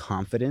produce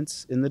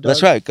confidence in the dog?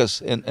 That's right,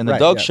 because in the Right,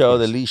 dog yeah, of show,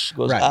 the course. leash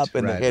goes Right, up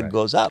and the right, head right.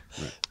 goes up.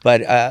 Right.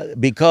 But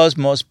because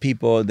most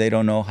people, they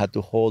don't know how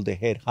to hold the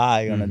head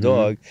high on a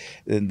dog,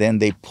 then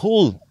they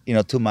pull,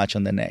 too much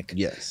on the neck.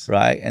 Yes.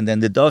 Right? And then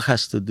the dog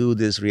has to do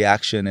this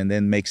reaction and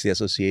then makes the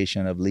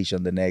association of leash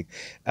on the neck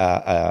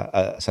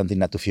something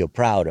not to feel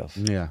proud of.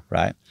 Yeah.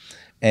 Right?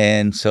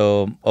 And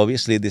so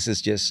obviously this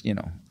is just, your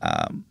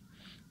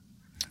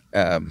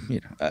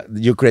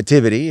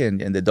creativity,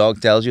 and the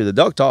dog tells you, the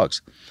dog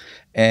talks.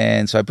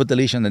 And so I put the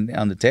leash on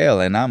the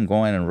tail, and I'm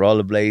going and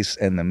rollerblades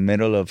in the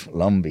middle of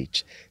Long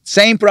Beach.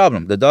 Same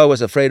problem. The dog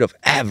was afraid of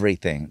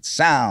everything,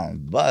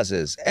 sound,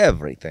 buzzes,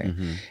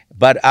 everything.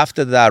 But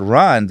after that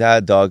run,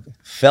 that dog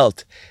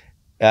felt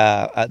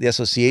the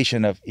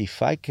association of,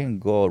 if I can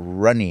go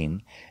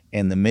running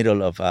in the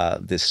middle of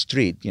this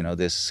street,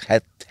 this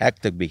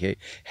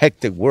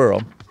hectic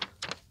world,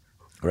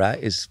 right?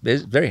 It's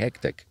very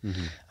hectic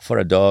for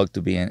a dog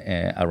to be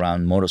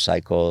around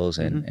motorcycles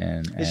and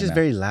It's just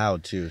very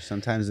loud too.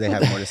 Sometimes they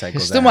have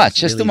motorcycles. It's too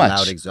much. It's really too much.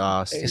 Loud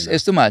exhaust.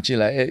 It's too much.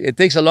 It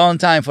takes a long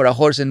time for a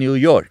horse in New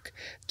York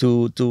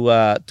to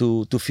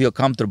feel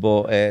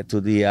comfortable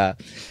to the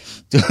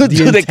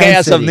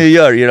chaos of New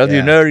York.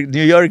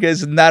 New York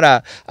is not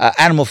a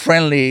animal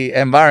friendly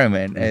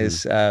environment.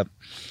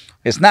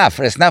 It's not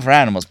for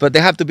animals, but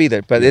they have to be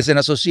there. But it's an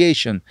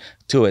association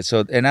to it,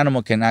 so an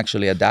animal can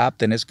actually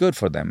adapt, and it's good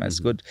for them. It's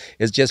good.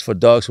 It's just for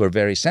dogs who are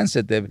very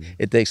sensitive.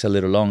 It takes a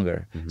little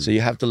longer, so you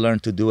have to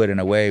learn to do it in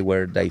a way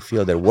where they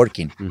feel they're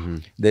working.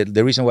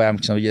 The reason why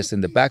I'm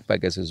suggesting the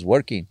backpack is it's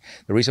working.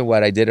 The reason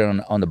why I did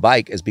it on the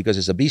bike is because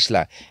it's a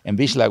Bichla, and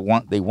Bichla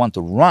want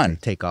to run,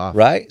 take off,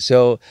 right?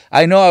 So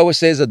I know I always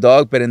say it's a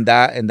dog, but in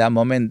that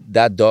moment,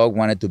 that dog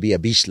wanted to be a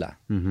Bichla.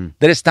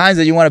 There is times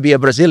that you want to be a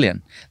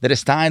Brazilian. There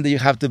is time that you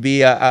have to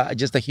be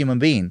just a human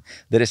being.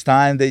 There is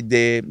time that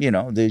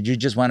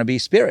you just want to be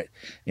spirit,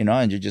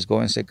 and you just go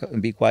and sit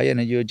and be quiet,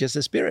 and you're just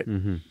a spirit,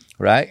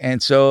 right?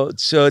 And so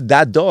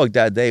that dog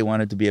that day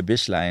wanted to be a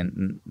Bichla,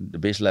 and the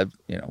Bichla,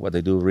 what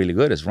they do really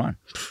good is run.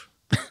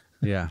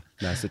 Yeah,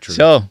 that's the truth.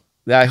 So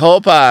I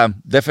hope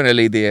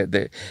definitely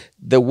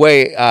the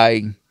way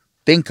I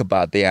think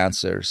about the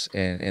answers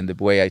and the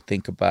way I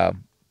think about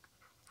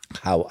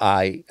how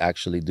I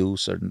actually do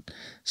certain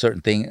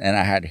things, and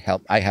I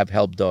have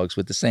helped dogs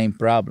with the same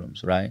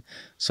problems, right?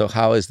 So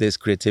how is this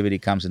creativity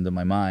comes into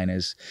my mind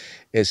is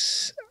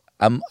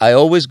I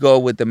always go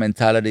with the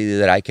mentality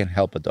that I can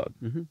help a dog,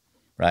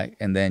 right?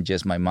 And then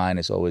just my mind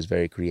is always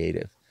very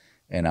creative,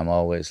 and I'm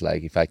always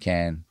like, if I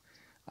can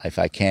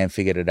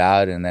figure it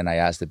out, and then I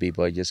ask the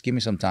people, just give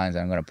me some time, and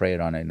I'm going to pray it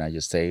on it, and I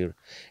just say,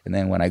 and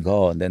then when I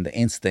go, and then the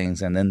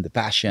instincts, and then the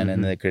passion,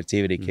 and the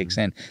creativity kicks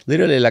in,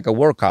 literally like a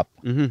World Cup.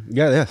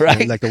 Yeah,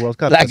 right? Like the World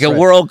Cup. Like That's a right.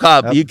 World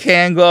Cup. Yep. You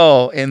can't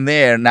go in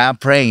there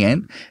not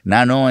praying,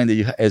 not knowing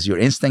that it's your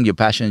instinct, your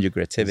passion, your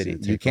creativity.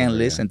 You can't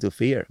listen to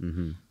fear.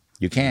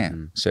 You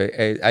can't. So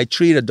I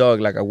treat a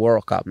dog like a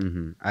World Cup.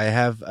 I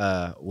have,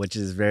 which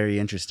is very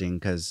interesting,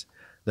 because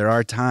there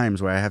are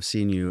times where I have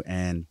seen you,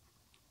 and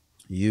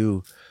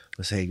you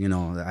will say,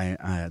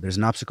 there's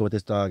an obstacle with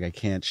this dog. I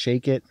can't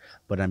shake it,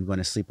 but I'm going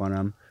to sleep on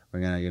him.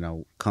 We're going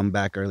to, come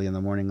back early in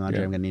the morning,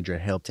 Andre. I'm going to need your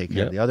help. Take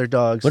care of the other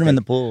dogs. Put them in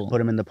the pool. Put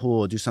them in the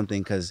pool. Do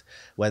something, because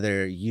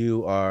whether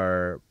you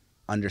are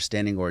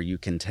understanding or you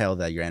can tell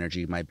that your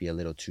energy might be a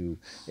little too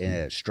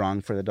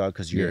strong for the dog,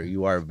 because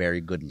you are a very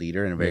good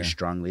leader and a very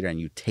strong leader, and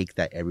you take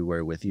that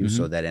everywhere with you,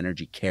 so that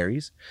energy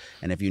carries.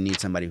 And if you need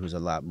somebody who's a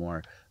lot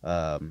more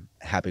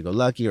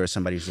happy-go-lucky, or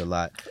somebody who's a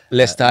lot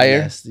less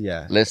tired,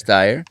 less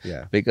tired,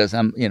 yeah, because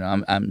I'm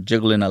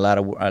juggling a lot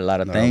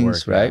of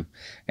things, work, right?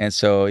 And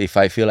so if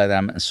I feel like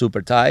I'm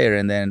super tired,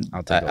 and then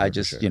I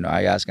just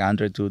I ask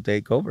Andre to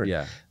take over,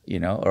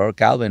 or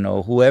Calvin,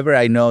 or whoever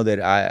I know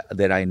that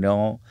I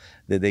know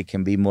that they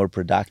can be more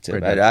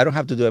productive. I don't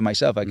have to do it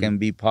myself. I can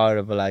be part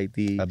of like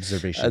the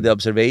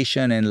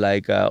observation and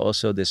like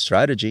also the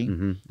strategy,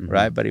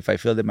 right? But if I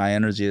feel that my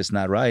energy is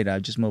not right, I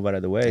just move out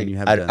of the way.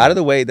 Out of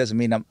the way doesn't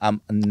mean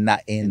I'm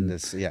not in the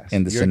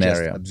You're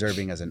scenario. Just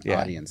observing as an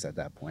audience at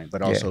that point,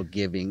 but also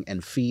giving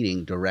and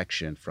feeding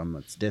direction from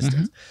its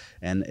distance.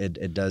 And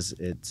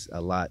it's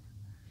a lot.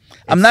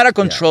 I'm not a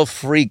control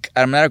freak.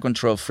 When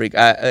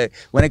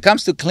it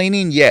comes to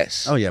cleaning,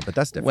 yes. Oh, yeah, but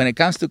that's different. When it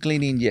comes to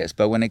cleaning, yes.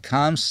 But when it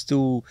comes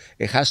to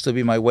it has to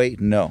be my way,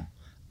 no.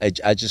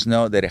 I just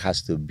know that it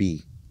has to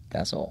be.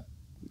 That's all.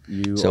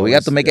 So we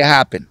have to make it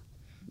happen.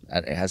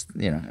 It has,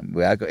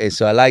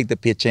 so I like the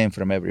pitch-in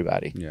from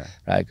everybody,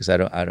 right? Because I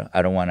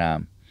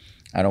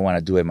don't want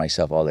to do it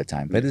myself all the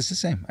time. But it's the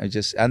same. I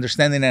just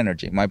understanding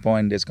energy. My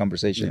point in this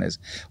conversation is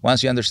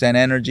once you understand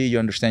energy, you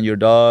understand your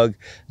dog,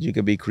 you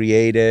can be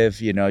creative,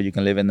 you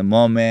can live in the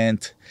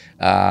moment.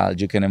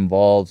 You can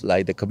involve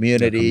like the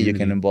community, you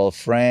can involve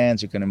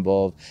friends, you can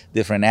involve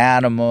different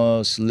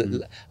animals.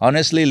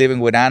 Honestly, living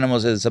with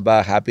animals is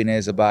about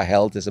happiness, about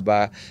health, it's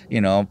about,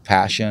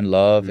 passion,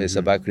 love, it's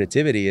about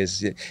creativity.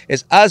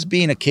 It's us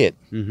being a kid,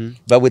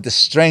 but with the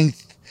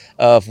strength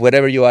of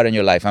whatever you are in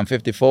your life. I'm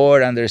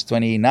 54, Andres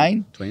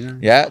 29. 29.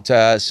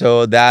 Yeah,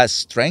 so that's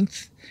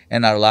strength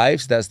in our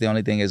lives. That's the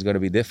only thing is going to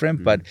be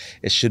different, but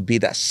it should be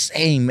that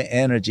same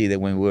energy that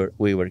when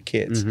we were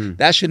kids.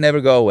 That should never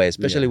go away,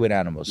 especially with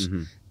animals.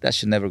 That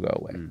should never go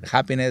away.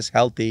 Happiness,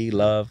 healthy,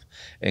 love,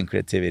 and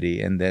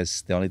creativity. And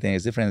that's the only thing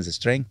is different is the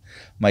strength.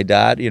 My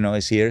dad,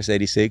 is here, is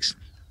 86.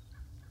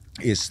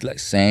 Is like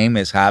same,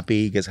 is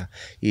happy because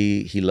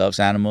he loves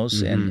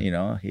animals, and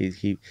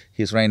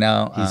he's right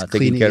now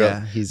taking care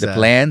of the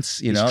plants,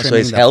 so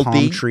he's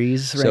healthy.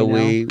 Trees right so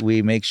now.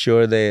 we make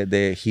sure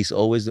that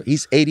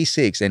he's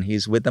 86 and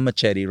he's with a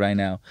machete right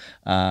now,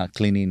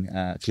 cleaning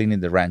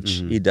the ranch.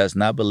 He does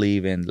not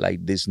believe in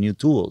like these new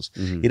tools.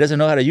 He doesn't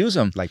know how to use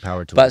them, Like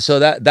power tools. but so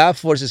that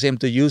forces him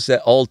to use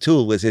that old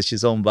tool with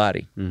his own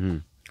body.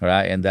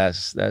 Right, and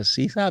that's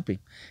he's happy.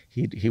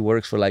 He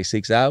works for like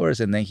 6 hours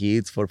and then he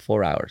eats for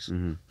 4 hours.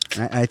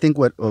 I think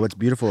what's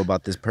beautiful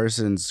about this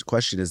person's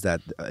question is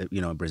that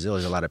in Brazil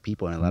there's a lot of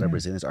people, and a lot of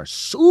Brazilians are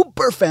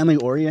super family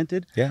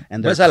oriented. Yeah,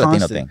 and that's a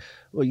Latino thing.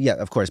 Well, yeah,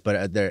 of course,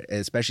 but they're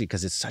especially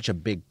because it's such a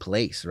big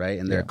place, right?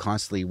 And they're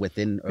constantly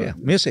within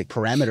music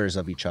parameters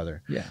of each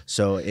other. Yeah,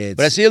 so it's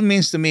Brazil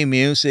means to me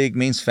music,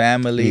 means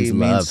family,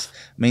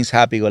 means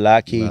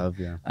happy-go-lucky. Love,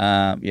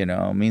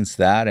 yeah. Means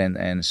that,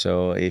 and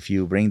so if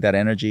you bring that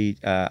energy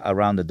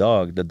around the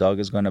dog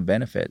is going to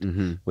benefit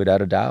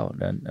without a doubt.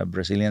 And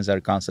Brazilians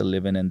are constantly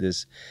living in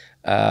this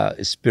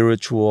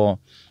spiritual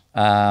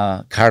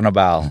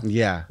carnival.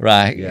 Yeah.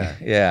 Right.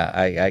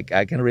 Yeah.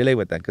 I can relate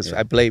with that because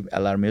I play a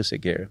lot of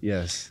music here.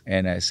 Yes.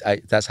 And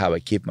that's how I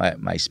keep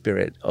my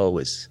spirit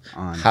always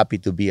happy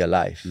to be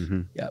alive.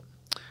 Yeah.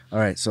 All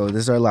right. So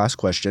this is our last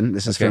question.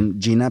 This is from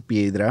Gina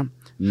Piedra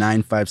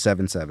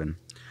 9577.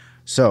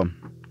 So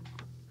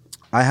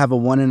I have a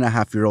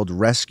 1.5-year-old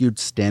rescued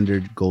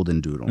standard golden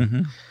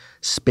doodle,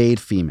 spayed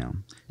female,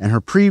 and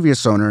her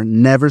previous owner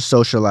never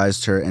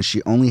socialized her, and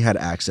she only had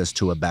access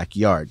to a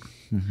backyard.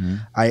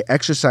 I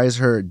exercise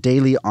her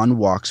daily on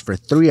walks for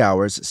 3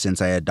 hours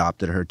since I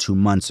adopted her 2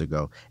 months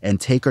ago,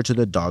 and take her to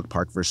the dog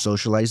park for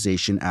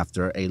socialization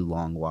after a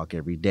long walk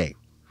every day.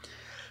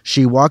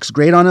 She walks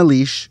great on a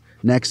leash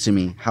next to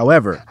me.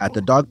 However, at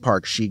the dog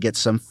park, she gets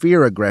some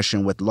fear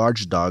aggression with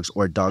large dogs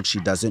or dogs she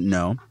doesn't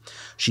know.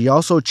 She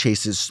also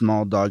chases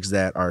small dogs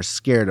that are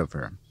scared of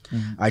her.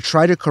 I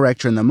try to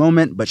correct her in the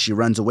moment, but she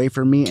runs away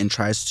from me and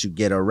tries to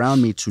get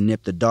around me to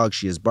nip the dog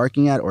she is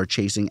barking at or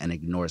chasing and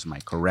ignores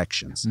my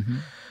corrections.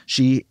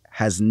 She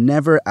has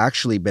never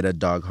actually bit a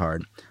dog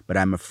hard, but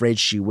I'm afraid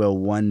she will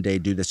one day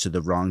do this to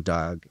the wrong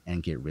dog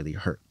and get really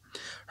hurt.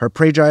 Her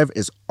prey drive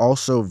is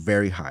also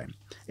very high.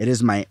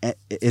 Is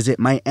it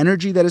my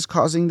energy that is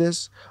causing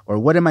this, or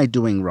what am I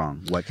doing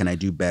wrong? What can I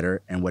do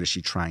better, and what is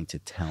she trying to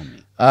tell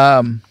me?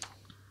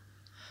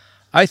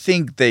 I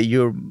think that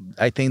you're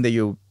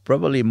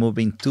probably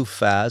moving too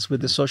fast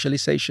with the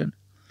socialization.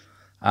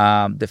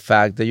 The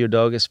fact that your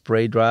dog is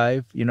prey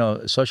drive,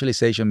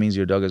 socialization means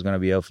your dog is going to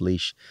be off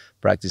leash,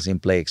 practicing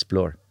play,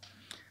 explore,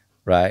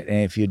 right?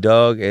 And if your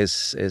dog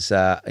is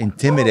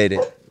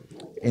intimidated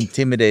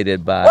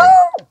by,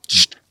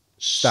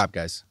 stop,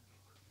 guys.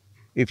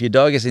 If your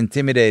dog is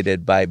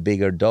intimidated by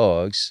bigger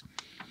dogs,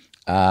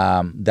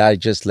 that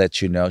just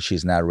lets you know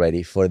she's not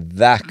ready for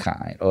that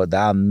kind or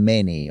that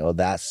many or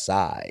that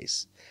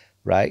size.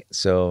 Right,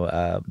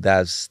 so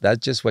that's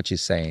just what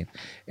she's saying,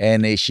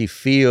 and if she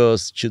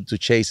feels to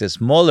chase a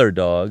smaller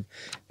dog,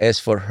 is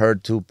for her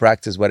to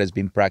practice what has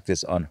been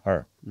practiced on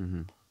her.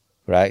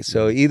 Right,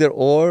 so either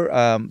or,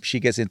 she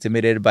gets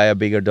intimidated by a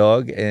bigger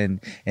dog, and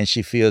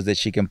she feels that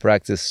she can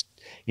practice,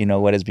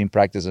 what has been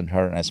practiced on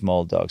her and a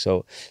small dog.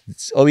 So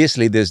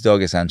obviously this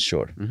dog is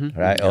unsure,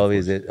 right?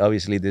 Yeah,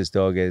 obviously this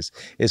dog is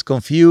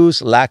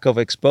confused, lack of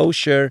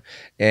exposure,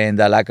 and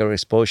the lack of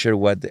exposure,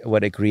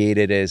 what it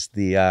created is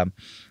the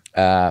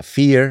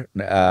fear,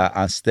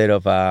 instead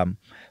of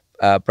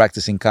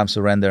practicing calm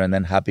surrender and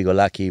then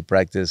happy-go-lucky,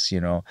 practice,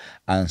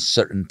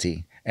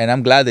 uncertainty. And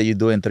I'm glad that you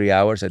do in 3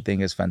 hours. I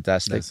think it's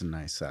fantastic. That's a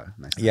nice.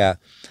 Yeah,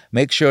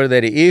 make sure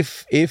that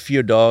if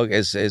your dog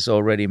is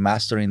already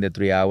mastering the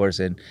 3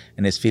 hours and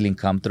is feeling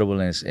comfortable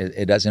and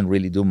it doesn't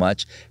really do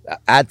much,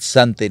 add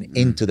something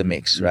into the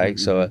mix, right?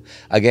 So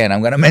again,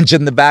 I'm gonna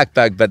mention the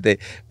backpack, but the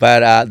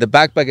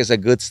backpack is a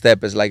good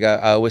step. It's like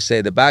I always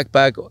say, the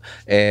backpack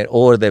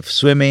or the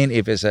swimming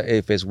if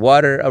it's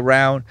water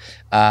around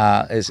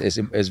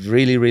is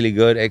really, really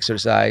good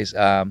exercise.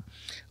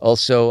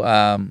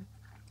 Also.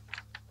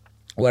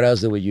 What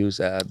else do we use?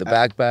 The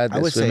backpack,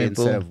 the swimming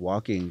pool. Instead of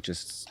walking,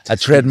 just a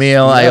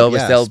treadmill. I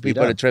always tell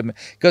people to treadmill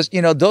because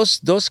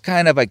those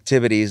kind of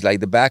activities, like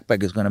the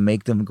backpack, is going to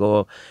make them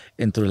go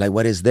into like,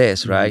 what is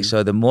this, right?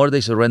 So the more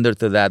they surrender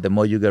to that, the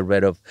more you get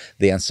rid of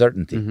the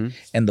uncertainty.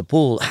 And the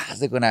pool,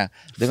 they're gonna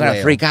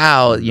freak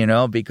out, you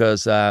know,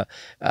 because they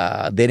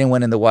didn't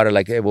went in the water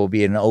like it will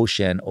be an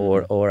ocean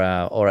or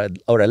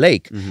a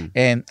lake,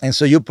 and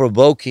so you're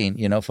provoking,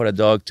 you know, for a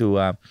dog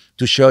to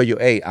show you,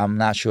 hey, I'm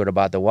not sure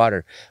about the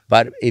water,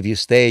 but if you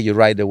stay, you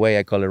ride the wave.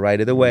 I call it ride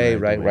the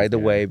wave, ride the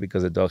wave,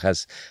 because the dog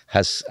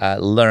has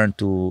learned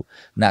to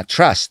not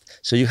trust.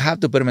 So you have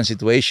to put them in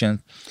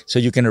situations so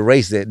you can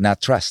erase the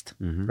not trust,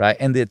 right?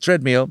 And the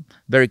treadmill,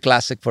 very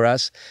classic for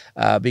us,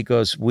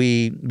 because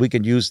we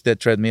can use the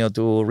treadmill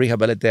to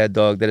rehabilitate a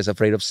dog that is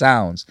afraid of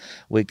sounds.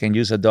 We can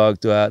use a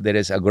dog that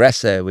is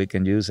aggressive. We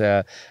can use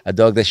a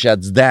dog that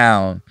shuts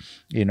down,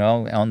 you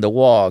know, on the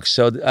walk.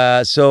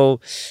 So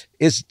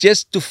it's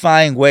just to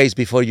find ways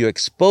before you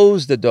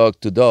expose the dog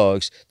to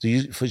dogs,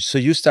 so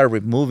you start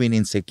removing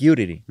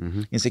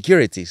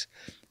insecurities.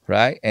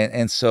 Right?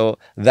 And so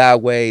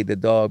that way the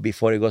dog,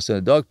 before it goes to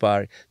the dog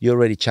park, you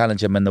already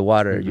challenge them in the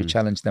water. You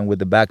challenge them with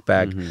the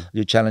backpack.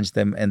 You challenge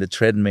them in the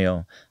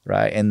treadmill,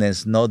 right? And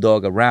there's no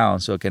dog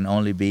around, so it can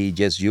only be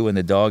just you and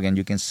the dog, and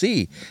you can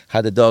see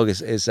how the dog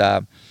is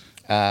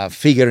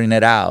figuring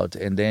it out.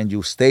 And then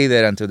you stay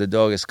there until the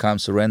dog is calm,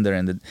 surrender,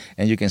 and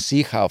you can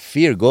see how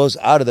fear goes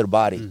out of their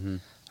body.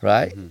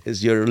 Right?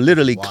 Is you're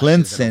literally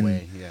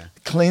cleansing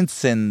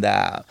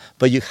that.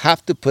 But you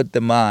have to put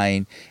the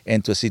mind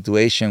into a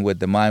situation with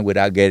the mind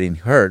without getting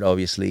hurt,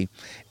 obviously.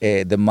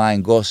 The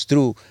mind goes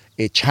through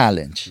a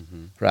challenge,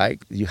 right?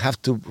 You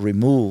have to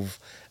remove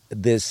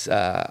this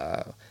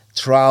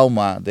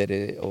trauma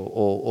that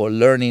or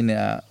learning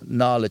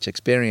knowledge,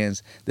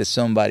 experience that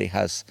somebody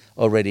has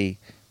already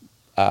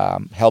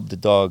helped the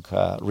dog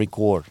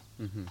record,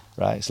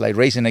 right? It's like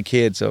raising a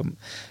kid. So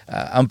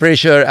I'm pretty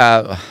sure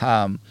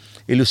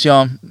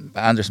Ilusion,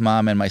 Andres'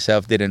 mom, and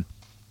myself didn't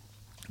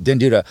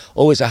do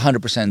always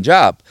 100%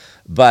 job,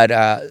 but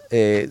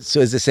so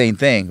it's the same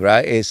thing,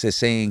 right? It's the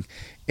same.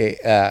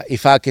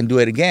 If I can do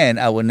it again,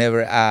 I would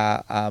never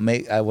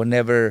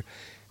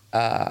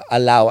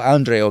allow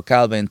Andre or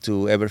Calvin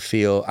to ever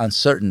feel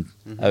uncertain,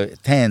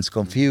 tense,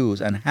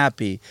 confused,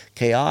 unhappy,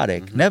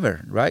 chaotic.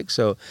 Never, right?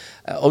 So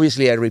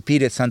obviously I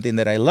repeated something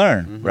that I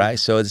learned, right?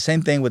 So the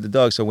same thing with the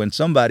dog. So when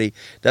somebody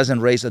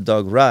doesn't raise a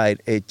dog right,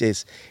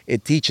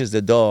 it teaches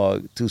the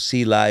dog to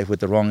see life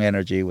with the wrong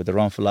energy, with the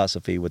wrong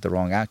philosophy, with the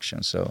wrong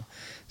action. So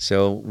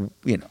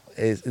you know,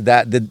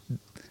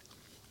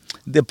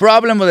 the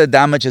problem with the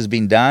damage has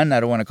been done. I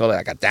don't want to call it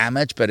like a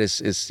damage, but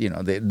it's you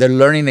know, the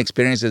learning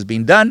experience has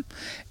been done.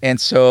 And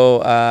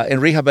so in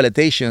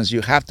rehabilitations, you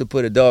have to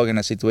put a dog in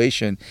a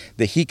situation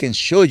that he can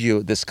show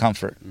you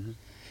discomfort.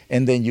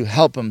 And then you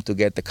help him to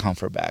get the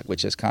comfort back,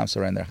 which is calm,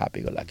 surrender,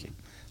 happy-go-lucky,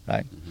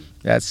 right?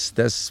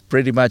 That's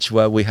pretty much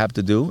what we have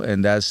to do.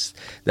 And that's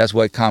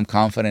why calm,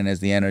 confident is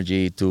the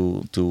energy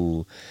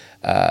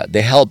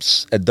that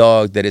helps a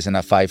dog that is in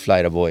a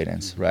fight-flight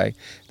avoidance, right?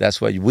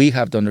 That's why we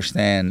have to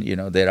understand, you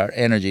know, that our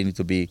energy needs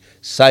to be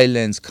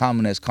silence,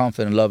 calmness,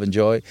 confidence, love, and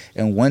joy,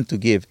 and when to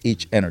give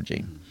each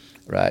energy,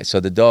 right? So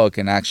the dog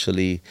can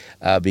actually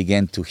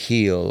begin to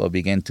heal or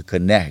begin to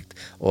connect,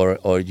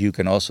 or you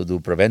can also do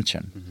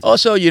prevention.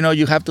 Also, you know,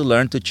 you have to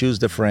learn to choose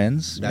the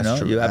friends. That's you know,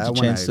 true. you have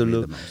to chance to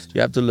look.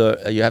 You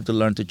have to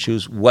learn to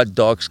choose what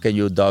dogs can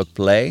your dog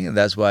play. And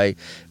that's why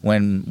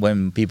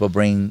when people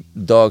bring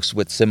dogs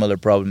with similar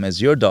problem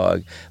as your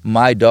dog,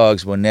 my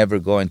dogs will never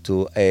go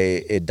into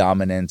a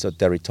dominance or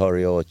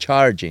territorial or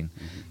charging.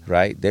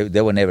 Right?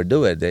 They will never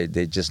do it.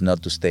 They just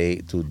not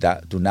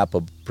to not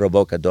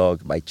provoke a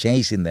dog by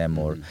chasing them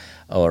or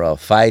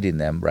fighting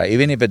them. Right?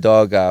 Even if a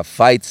dog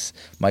fights,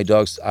 my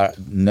dogs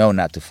know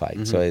not to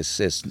fight. So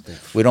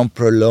we don't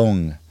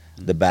prolong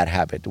the bad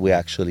habit. We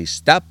actually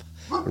stop,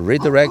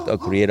 redirect, or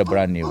create a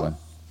brand new one.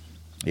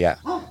 Yeah.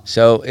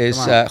 So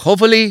it's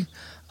hopefully.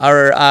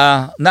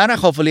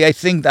 I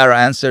think our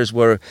answers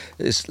were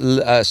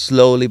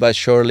slowly but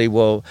surely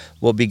will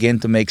begin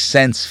to make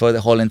sense for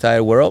the whole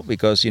entire world,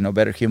 because, you know,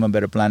 better human,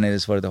 better planet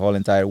is for the whole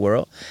entire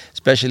world,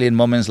 especially in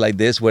moments like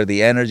this where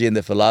the energy and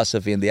the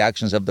philosophy and the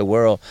actions of the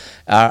world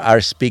are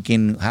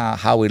speaking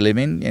how we're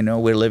living. You know,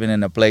 we're living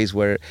in a place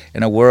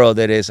in a world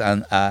that is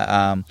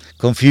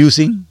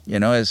confusing. You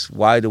know, is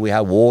why do we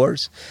have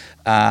wars?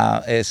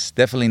 It's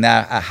definitely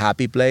not a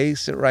happy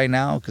place right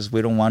now, because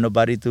we don't want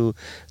nobody to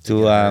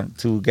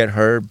get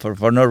hurt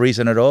for no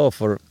reason at all,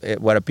 for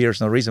what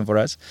appears no reason for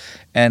us,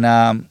 and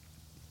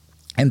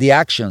the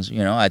actions.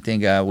 You know, I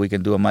think we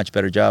can do a much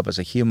better job as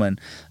a human,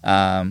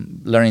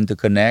 learning to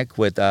connect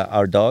with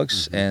our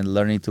dogs, and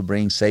learning to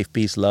bring safe,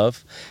 peace,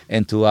 love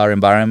into our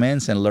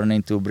environments, and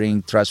learning to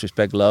bring trust,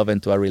 respect, love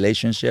into our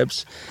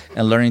relationships,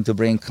 and learning to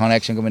bring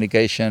connection,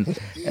 communication,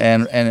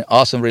 and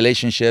awesome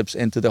relationships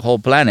into the whole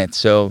planet.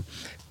 So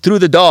through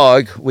the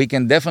dog, we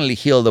can definitely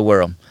heal the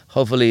world.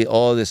 Hopefully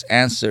all these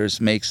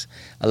answers makes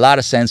a lot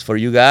of sense for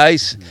you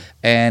guys,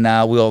 and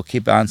we'll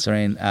keep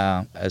answering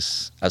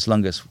as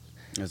long as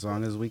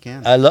we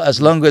can.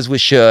 As long as we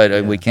should,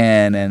 and we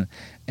can,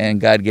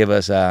 and God give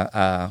us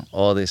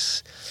all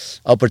this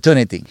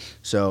opportunity.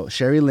 So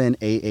Sherry Lynn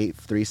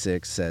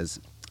 8836 says,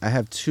 I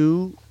have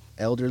 2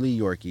 elderly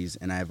Yorkies,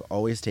 and I have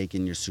always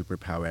taken your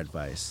superpower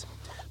advice.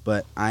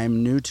 But I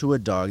am new to a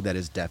dog that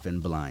is deaf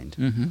and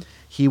blind.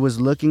 He was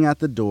looking at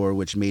the door,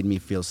 which made me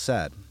feel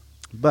sad.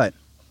 But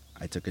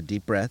I took a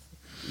deep breath,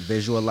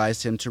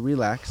 visualized him to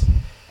relax,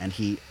 and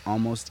he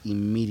almost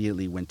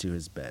immediately went to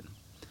his bed.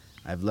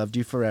 I've loved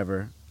you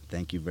forever.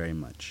 Thank you very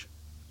much.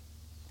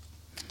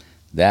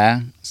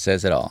 That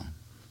says it all,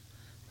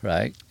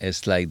 right?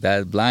 It's like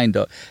that blind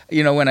dog.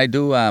 You know, when I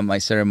do my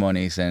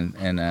ceremonies and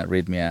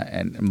arrhythmia,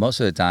 and most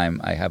of the time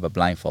I have a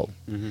blindfold,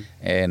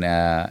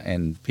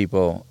 and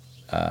people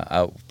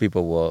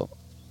will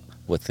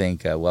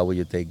think, why would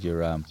you take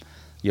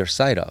your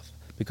sight off?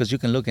 Because you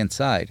can look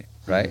inside,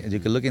 right? You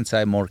can look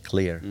inside more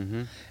clear.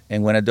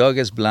 And when a dog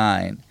is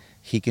blind,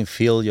 he can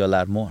feel you a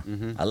lot more,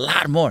 a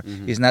lot more.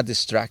 He's not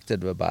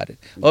distracted about it.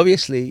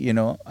 Obviously, you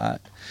know,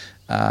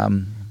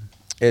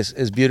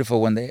 it's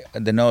beautiful when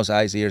the nose,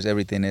 eyes, ears,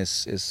 everything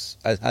is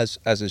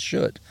as it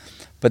should.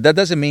 But that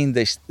doesn't mean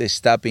they're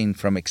stopping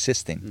from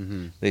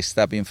existing. They're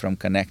stopping from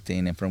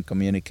connecting and from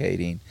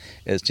communicating.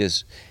 It's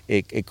just,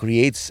 it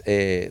creates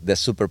the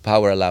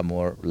superpower a lot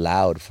more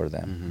loud for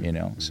them, you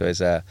know. So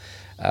it's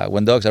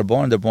when dogs are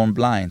born, they're born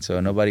blind. So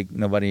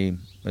nobody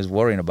is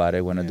worrying about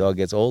it. When a dog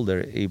gets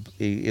older, he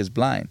is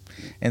blind.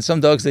 And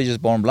some dogs, they're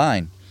just born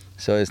blind.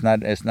 So it's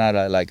not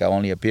like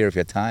only a period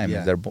of time.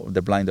 They're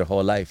blind their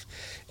whole life,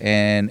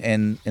 and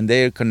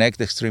they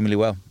connect extremely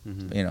well.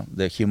 You know,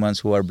 the humans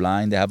who are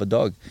blind, they have a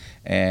dog,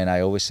 and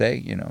I always say,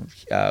 you know,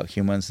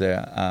 humans they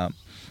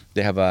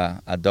have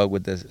a dog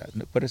with this.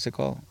 What is it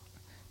called?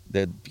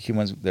 The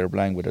humans, they're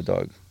blind with a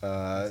dog.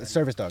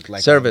 Service dog.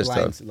 Like service a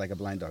blind, dog. Like a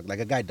blind dog. Like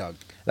a guide dog.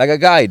 Like a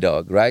guide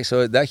dog, right?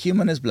 So that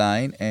human is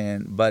blind,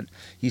 but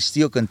he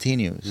still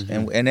continues.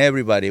 And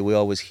everybody, we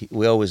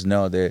always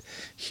know that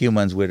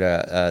humans with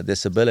a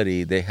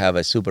disability, they have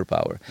a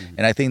superpower.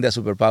 And I think that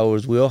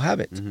superpowers, we all have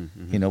it.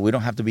 You know, we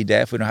don't have to be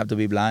deaf. We don't have to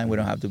be blind. We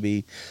don't have to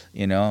be,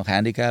 you know,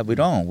 handicapped. We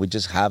don't. We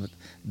just have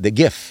the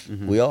gift.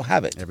 We all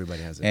have it.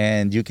 Everybody has it.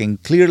 And you can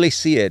clearly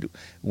see it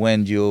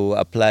when you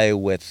apply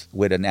with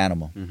an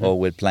animal or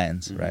with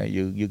plants, right?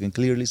 You can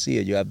clearly see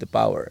it. You have the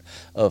power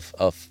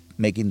of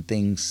making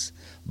things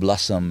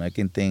blossom,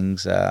 making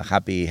things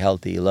happy,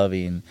 healthy,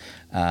 loving,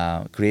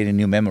 creating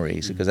new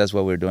memories, because that's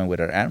what we're doing with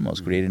our animals,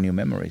 creating new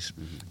memories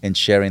and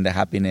sharing the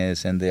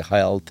happiness and the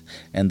health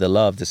and the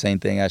love. The same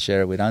thing I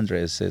share with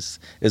Andres is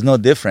no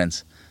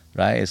difference.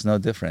 Right, it's no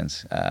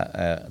difference.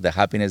 The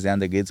happiness that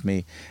Andre gives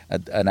me,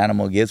 an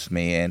animal gives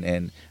me,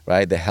 and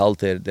right, the health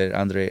that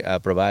Andre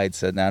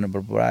provides, an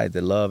animal provides,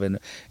 the love,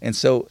 and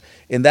so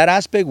in that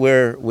aspect,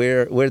 we're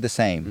the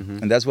same,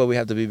 and that's why we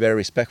have to be very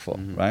respectful,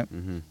 right?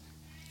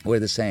 We're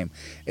the same.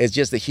 It's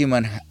just the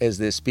human is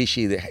the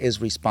species that is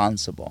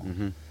responsible.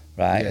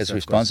 Right, yes, it's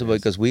responsible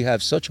because we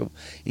have such an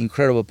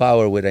incredible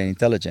power with an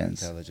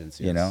intelligence,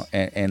 you know,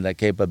 and the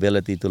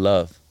capability to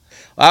love.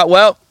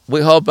 Well, we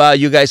hope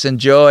you guys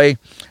enjoy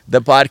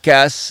the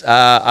podcast,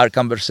 our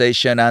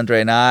conversation,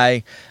 Andre and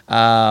I.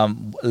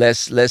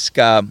 Let's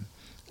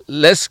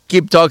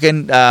keep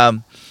talking.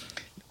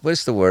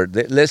 What's the word?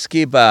 Let's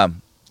keep.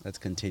 Let's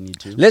continue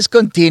to. Let's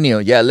continue.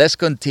 Yeah, let's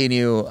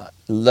continue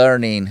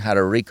learning how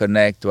to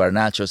reconnect to our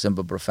natural,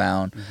 simple,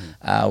 profound.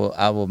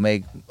 I will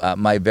make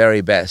my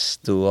very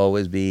best to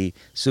always be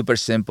super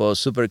simple,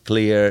 super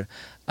clear,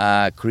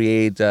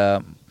 create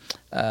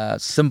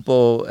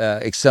simple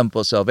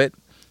examples of it,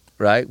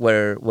 right?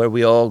 Where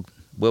we all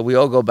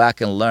go back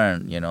and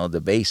learn, you know,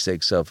 the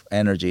basics of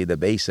energy, the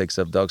basics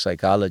of dog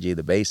psychology,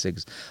 the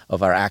basics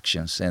of our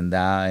actions, and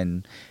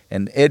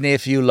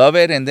if you love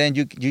it, and then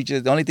you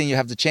just, the only thing you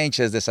have to change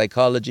is the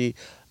psychology.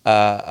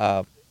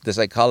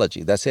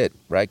 That's it,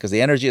 right? Because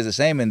the energy is the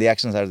same and the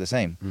actions are the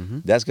same.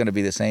 That's going to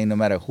be the same no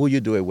matter who you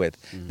do it with.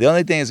 The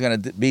only thing that's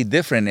going to be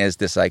different is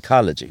the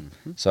psychology.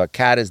 So a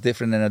cat is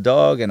different than a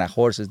dog, and a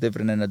horse is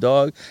different than a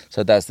dog.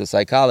 So that's the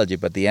psychology,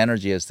 but the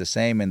energy is the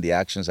same and the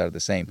actions are the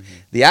same.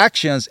 The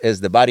actions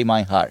is the body,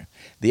 mind, heart.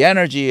 The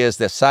energy is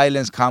the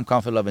silence, calm,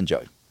 comfort, love, and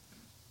joy.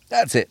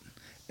 That's it.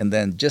 And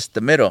then just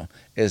the middle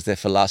is the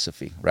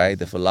philosophy, right?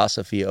 The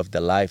philosophy of the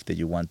life that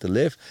you want to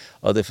live,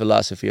 or the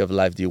philosophy of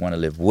life that you want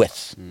to live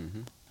with.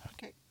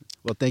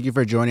 Well, thank you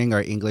for joining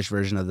our English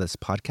version of this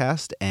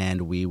podcast,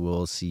 and we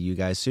will see you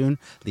guys soon.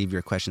 Leave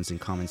your questions and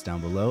comments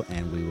down below,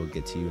 and we will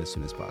get to you as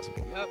soon as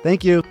possible.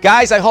 Thank you.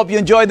 Guys, I hope you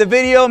enjoyed the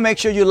video. Make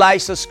sure you like,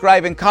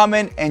 subscribe, and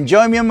comment, and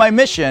join me on my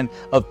mission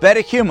of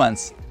better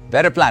humans,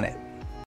 better planet.